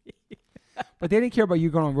with me. But they didn't care about you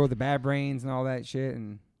going on Road the Bad Brains and all that shit.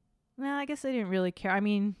 And no, I guess they didn't really care. I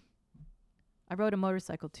mean, I rode a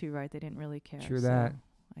motorcycle too, right? They didn't really care. True that.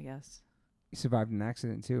 I guess. You survived an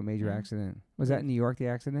accident too, a major accident. Was that in New York, the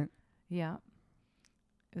accident? Yeah.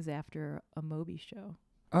 It was after a Moby show.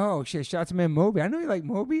 Oh, shit. Shout out to man Moby. I know you like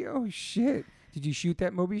Moby. Oh, shit. Did you shoot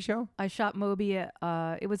that Moby show? I shot Moby at,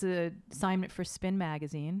 it was an assignment for Spin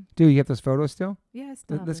Magazine. Dude, you have those photos still? Yeah, I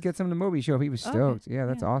still Let's get some of the Moby show. He was stoked. Okay. Yeah,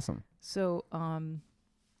 that's awesome. So, I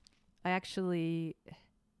actually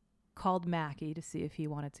called Mackie to see if he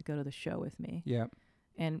wanted to go to the show with me. Yeah.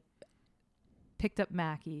 And picked up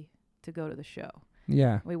Mackie to go to the show.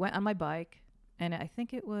 Yeah. We went on my bike, and I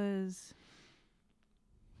think it was,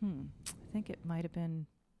 I think it might have been,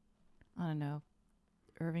 I don't know,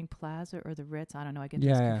 Irving Plaza or the Ritz. I don't know. I get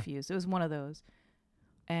those confused. It was one of those.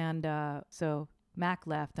 And so Mac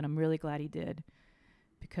left, and I'm really glad he did,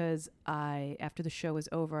 because after the show was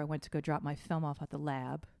over, I went to go drop my film off at the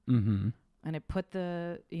lab. Mm-hmm. And I put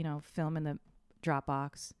the, film in the drop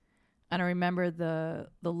box. And I remember the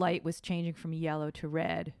light was changing from yellow to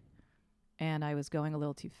red. And I was going a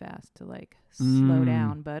little too fast to slow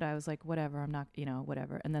down. But I was like, whatever, I'm not,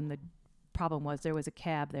 whatever. And then the problem was there was a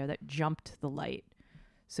cab there that jumped the light.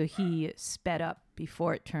 So he sped up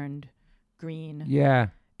before it turned green. Yeah.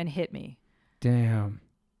 And hit me. Damn.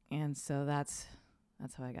 And so that's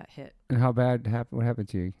how I got hit. And how bad happened? What happened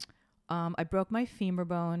to you? I broke my femur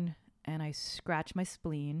bone and I scratched my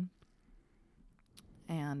spleen.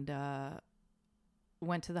 And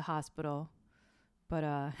went to the hospital.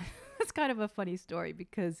 But it's kind of a funny story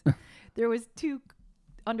because there was 2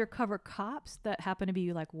 undercover cops that happened to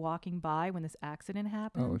be walking by when this accident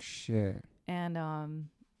happened. Oh shit. And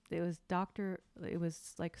it was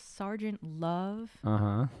Sergeant Love.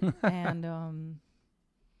 Uh-huh. And I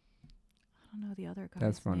don't know the other guy's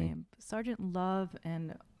That's funny. name. Sergeant Love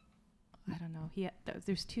and I don't know.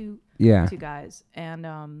 There's two guys, and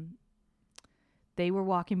they were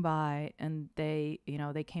walking by, and they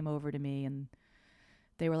came over to me, and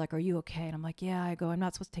they were like, "Are you okay?" And I'm like, "Yeah." I go, "I'm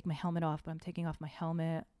not supposed to take my helmet off, but I'm taking off my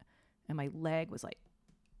helmet," and my leg was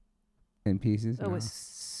in pieces. It was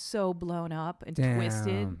so blown up and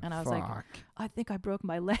twisted, and I was like, "I think I broke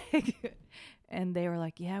my leg," and they were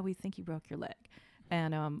like, "Yeah, we think you broke your leg,"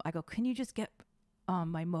 and I go, "Can you just get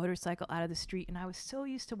my motorcycle out of the street?" And I was so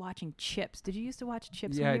used to watching Chips. Did you used to watch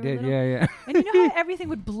Chips? Yeah, when you were I did. Little? Yeah. And you know how everything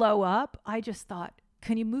would blow up? I just thought,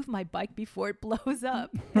 can you move my bike before it blows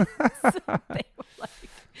up? So they were like,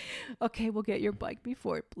 okay, we'll get your bike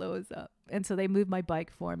before it blows up. And so they moved my bike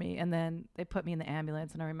for me, and then they put me in the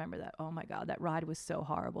ambulance. And I remember that, oh my God, that ride was so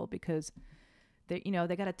horrible because they got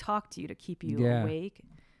to talk to you to keep you awake.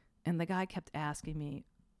 And the guy kept asking me,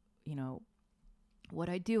 what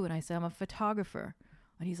I do. And I said, I'm a photographer.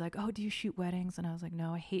 And he's like, oh, do you shoot weddings? And I was like,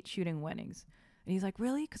 no, I hate shooting weddings. And he's like,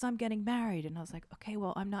 really? Because I'm getting married. And I was like, okay,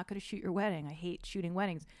 well, I'm not going to shoot your wedding. I hate shooting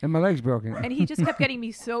weddings. And my leg's broken. And he just kept getting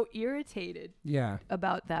me so irritated yeah.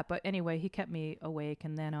 about that. But anyway, he kept me awake.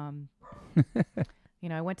 And then,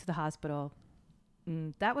 I went to the hospital.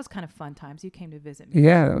 That was kind of fun times. You came to visit me.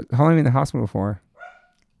 Yeah. How long have you been in the hospital for?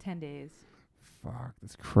 10 days. Fuck,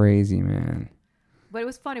 that's crazy, man. But it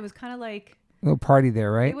was fun. It was kind of like... a little party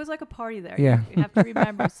there, right? It was like a party there. Yeah. You have to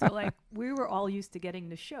remember. So, like, we were all used to getting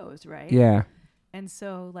to shows, right? Yeah. And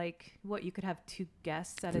so, like, you could have 2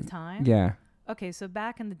 guests at a time? Yeah. Okay, so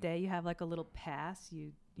back in the day, you have, like, a little pass.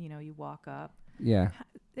 You walk up. Yeah.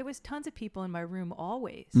 There was tons of people in my room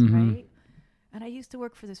always, Mm-hmm. right? And I used to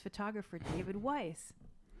work for this photographer, David Weiss.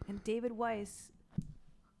 And David Weiss,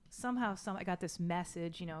 somehow, I got this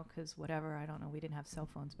message, because whatever, I don't know. We didn't have cell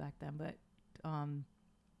phones back then, but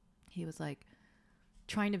he was, like,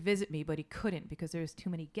 trying to visit me, but he couldn't because there was too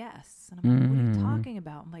many guests. And I'm like, what are you talking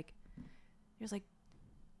about? I'm like, he was like,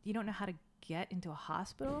 you don't know how to get into a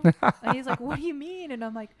hospital? And he's like, what do you mean? And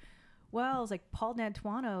I'm like, well, I was like, Paul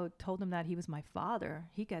D'Antuono told him that he was my father.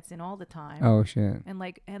 He gets in all the time. Oh, shit. And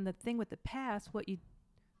the thing with the pass,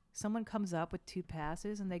 someone comes up with 2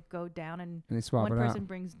 passes and they go down and they swap one it person out.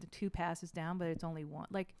 brings the 2 passes down, but it's only one.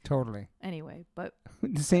 Like, totally. Anyway, but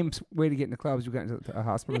the same way to get in the clubs, you got into a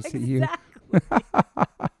hospital to see you.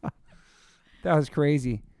 That was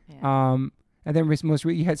crazy. Yeah. And then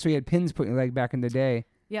you had pins put in your leg back in the day.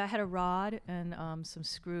 Yeah, I had a rod and some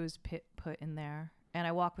screws put in there, and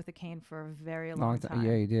I walked with a cane for a very long time.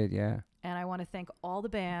 Yeah, you did. Yeah. And I want to thank all the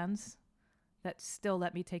bands that still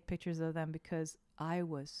let me take pictures of them because I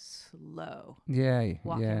was slow. Yeah.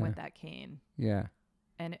 Walking with that cane. Yeah.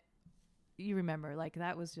 And you remember, like,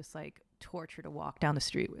 that was just like torture to walk down the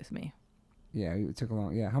street with me. Yeah, it took a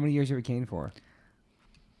long. Yeah. How many years you have a cane for?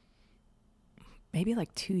 Maybe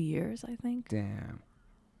like 2 years, I think. Damn.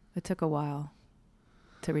 It took a while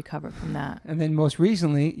to recover from that. And then most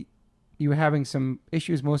recently, you were having some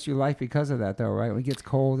issues most of your life because of that, though, right? When it gets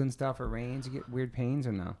cold and stuff, or rains, you get weird pains,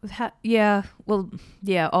 or no? Yeah. Well,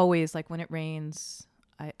 yeah, always. Like when it rains,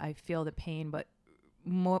 I feel the pain. But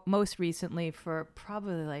most recently, for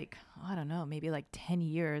probably like, I don't know, maybe like 10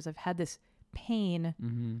 years, I've had this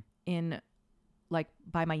pain in, like,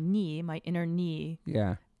 by my knee, my inner knee.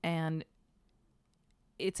 Yeah. And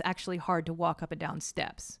it's actually hard to walk up and down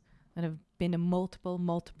steps. And I've been to multiple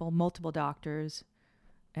doctors,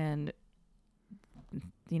 and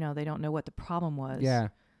they don't know what the problem was. Yeah.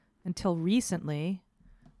 Until recently,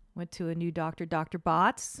 went to a new doctor, Dr.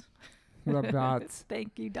 Botts. Love Botts.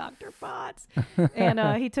 Thank you, Dr. Botts. And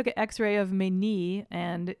he took an X-ray of my knee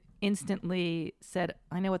and instantly said,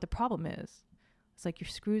 "I know what the problem is. It's like your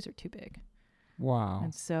screws are too big." Wow.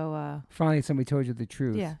 And so finally somebody told you the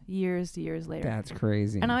truth. Yeah, years later. That's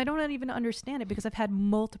crazy. And I don't even understand it because I've had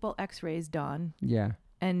multiple X-rays done. Yeah.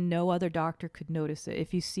 And no other doctor could notice it.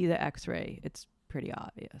 If you see the X-ray, it's pretty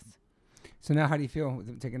obvious. So now how do you feel with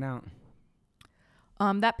it taken out?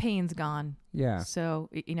 That pain's gone. Yeah. So,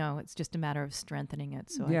 it's just a matter of strengthening it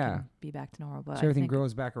so I can be back to normal. But so everything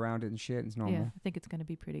grows back around it and shit. It's normal. Yeah, I think it's going to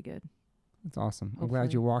be pretty good. That's awesome. Hopefully. I'm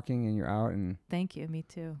glad you're walking and you're out and thank you. Me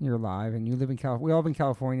too. You're alive and you live in California. We all live in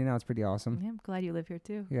California now. It's pretty awesome. Yeah, I'm glad you live here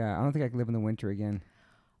too. Yeah, I don't think I could live in the winter again.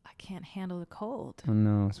 I can't handle the cold. Oh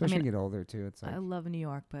no, especially when you get older too. It's like, I love New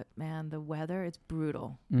York, but man, the weather, it's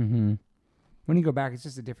brutal. Mm-hmm. When you go back, it's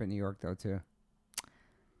just a different New York though too.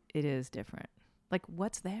 It is different. Like,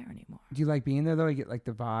 what's there anymore? Do you like being there though? You get like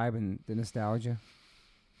the vibe and the nostalgia.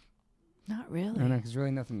 Not really. No, because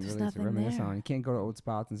really nothing There's really nothing to reminisce there. on. You can't go to old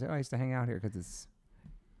spots and say, "Oh, I used to hang out here," because it's.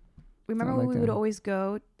 Remember not when like we would that. always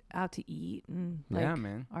go out to eat and like Yeah,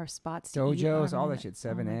 man. our spots to eat? Dojos, I all mean, that shit,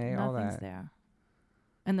 7A, all nothing's that. there.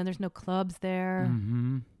 And then there's no clubs there.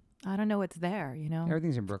 Mm-hmm. I don't know what's there,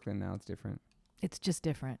 Everything's in Brooklyn now. It's different. It's just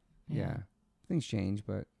different. Yeah. Things change,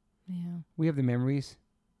 but Yeah. we have the memories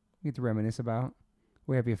we get to reminisce about.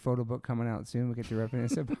 We have your photo book coming out soon. We get to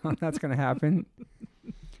reminisce about. That's going to happen.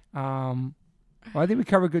 Well, I think we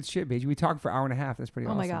covered good shit, Paige. We talked for an hour and a half. That's pretty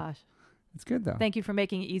awesome. Oh my gosh. It's good though. Thank you for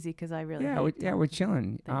making it easy because I really we're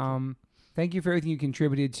chilling. Thank you for everything you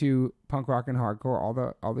contributed to punk rock and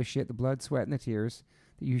hardcore, all the shit, the blood, sweat, and the tears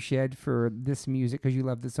that you shed for this music because you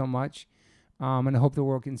loved it so much. And I hope the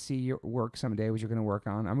world can see your work someday, which you're going to work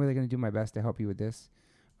on. I'm really going to do my best to help you with this.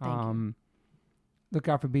 Thank you. Look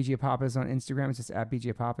out for BJ Papas on Instagram. It's just at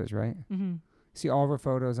BJ Papas, right? Mm-hmm. See all of our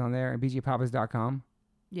photos on there at bjpapas.com.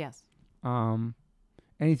 Yes.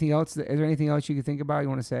 Anything else? Is there anything else you could think about you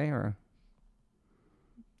want to say? Or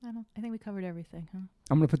I think we covered everything, huh?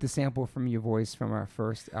 I'm going to put the sample from your voice from our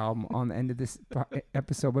first album on the end of this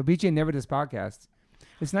episode. But BJ never does podcasts.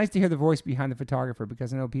 It's nice to hear the voice behind the photographer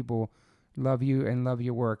because I know people love you and love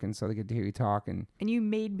your work, and so they get to hear you talk. And you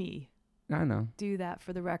made me. I know. Do that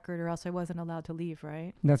for the record, or else I wasn't allowed to leave,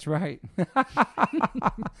 right? That's right.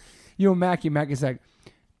 Mac is like,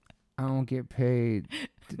 I don't get paid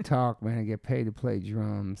to talk, man. I get paid to play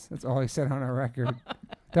drums. That's all he said on our record.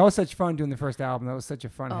 That was such fun doing the first album. That was such a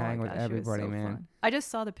fun hang with everybody, man. Fun. I just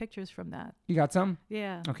saw the pictures from that. You got some?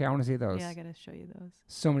 Yeah. Okay, I want to see those. Yeah, I got to show you those.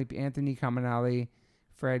 So many. Anthony Caminali,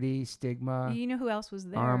 Freddie, Stigma. You know who else was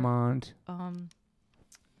there? Armand.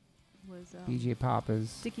 BJ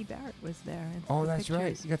Papas. Dickie Barrett was there. Oh, that's pictures.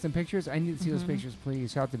 Right. You got some pictures? I need to see those pictures,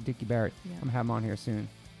 please. Shout out to Dickie Barrett. Yeah. I'm going to have him on here soon.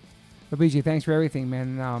 But BJ, thanks for everything,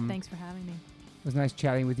 man. Thanks for having me. It was nice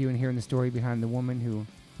chatting with you and hearing the story behind the woman who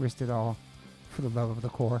risked it all for the love of the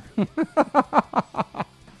core.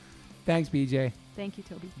 Thanks, BJ. Thank you,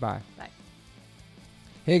 Toby. Bye. Bye.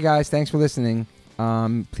 Hey, guys. Thanks for listening.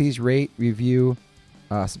 Please rate, review,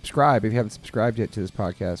 subscribe. If you haven't subscribed yet to this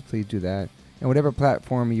podcast, please do that. And whatever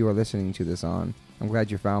platform you are listening to this on, I'm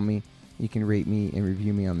glad you found me. You can rate me and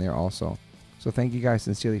review me on there also. So thank you guys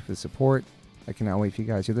sincerely for the support. I cannot wait for you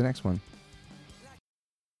guys to hear the next one.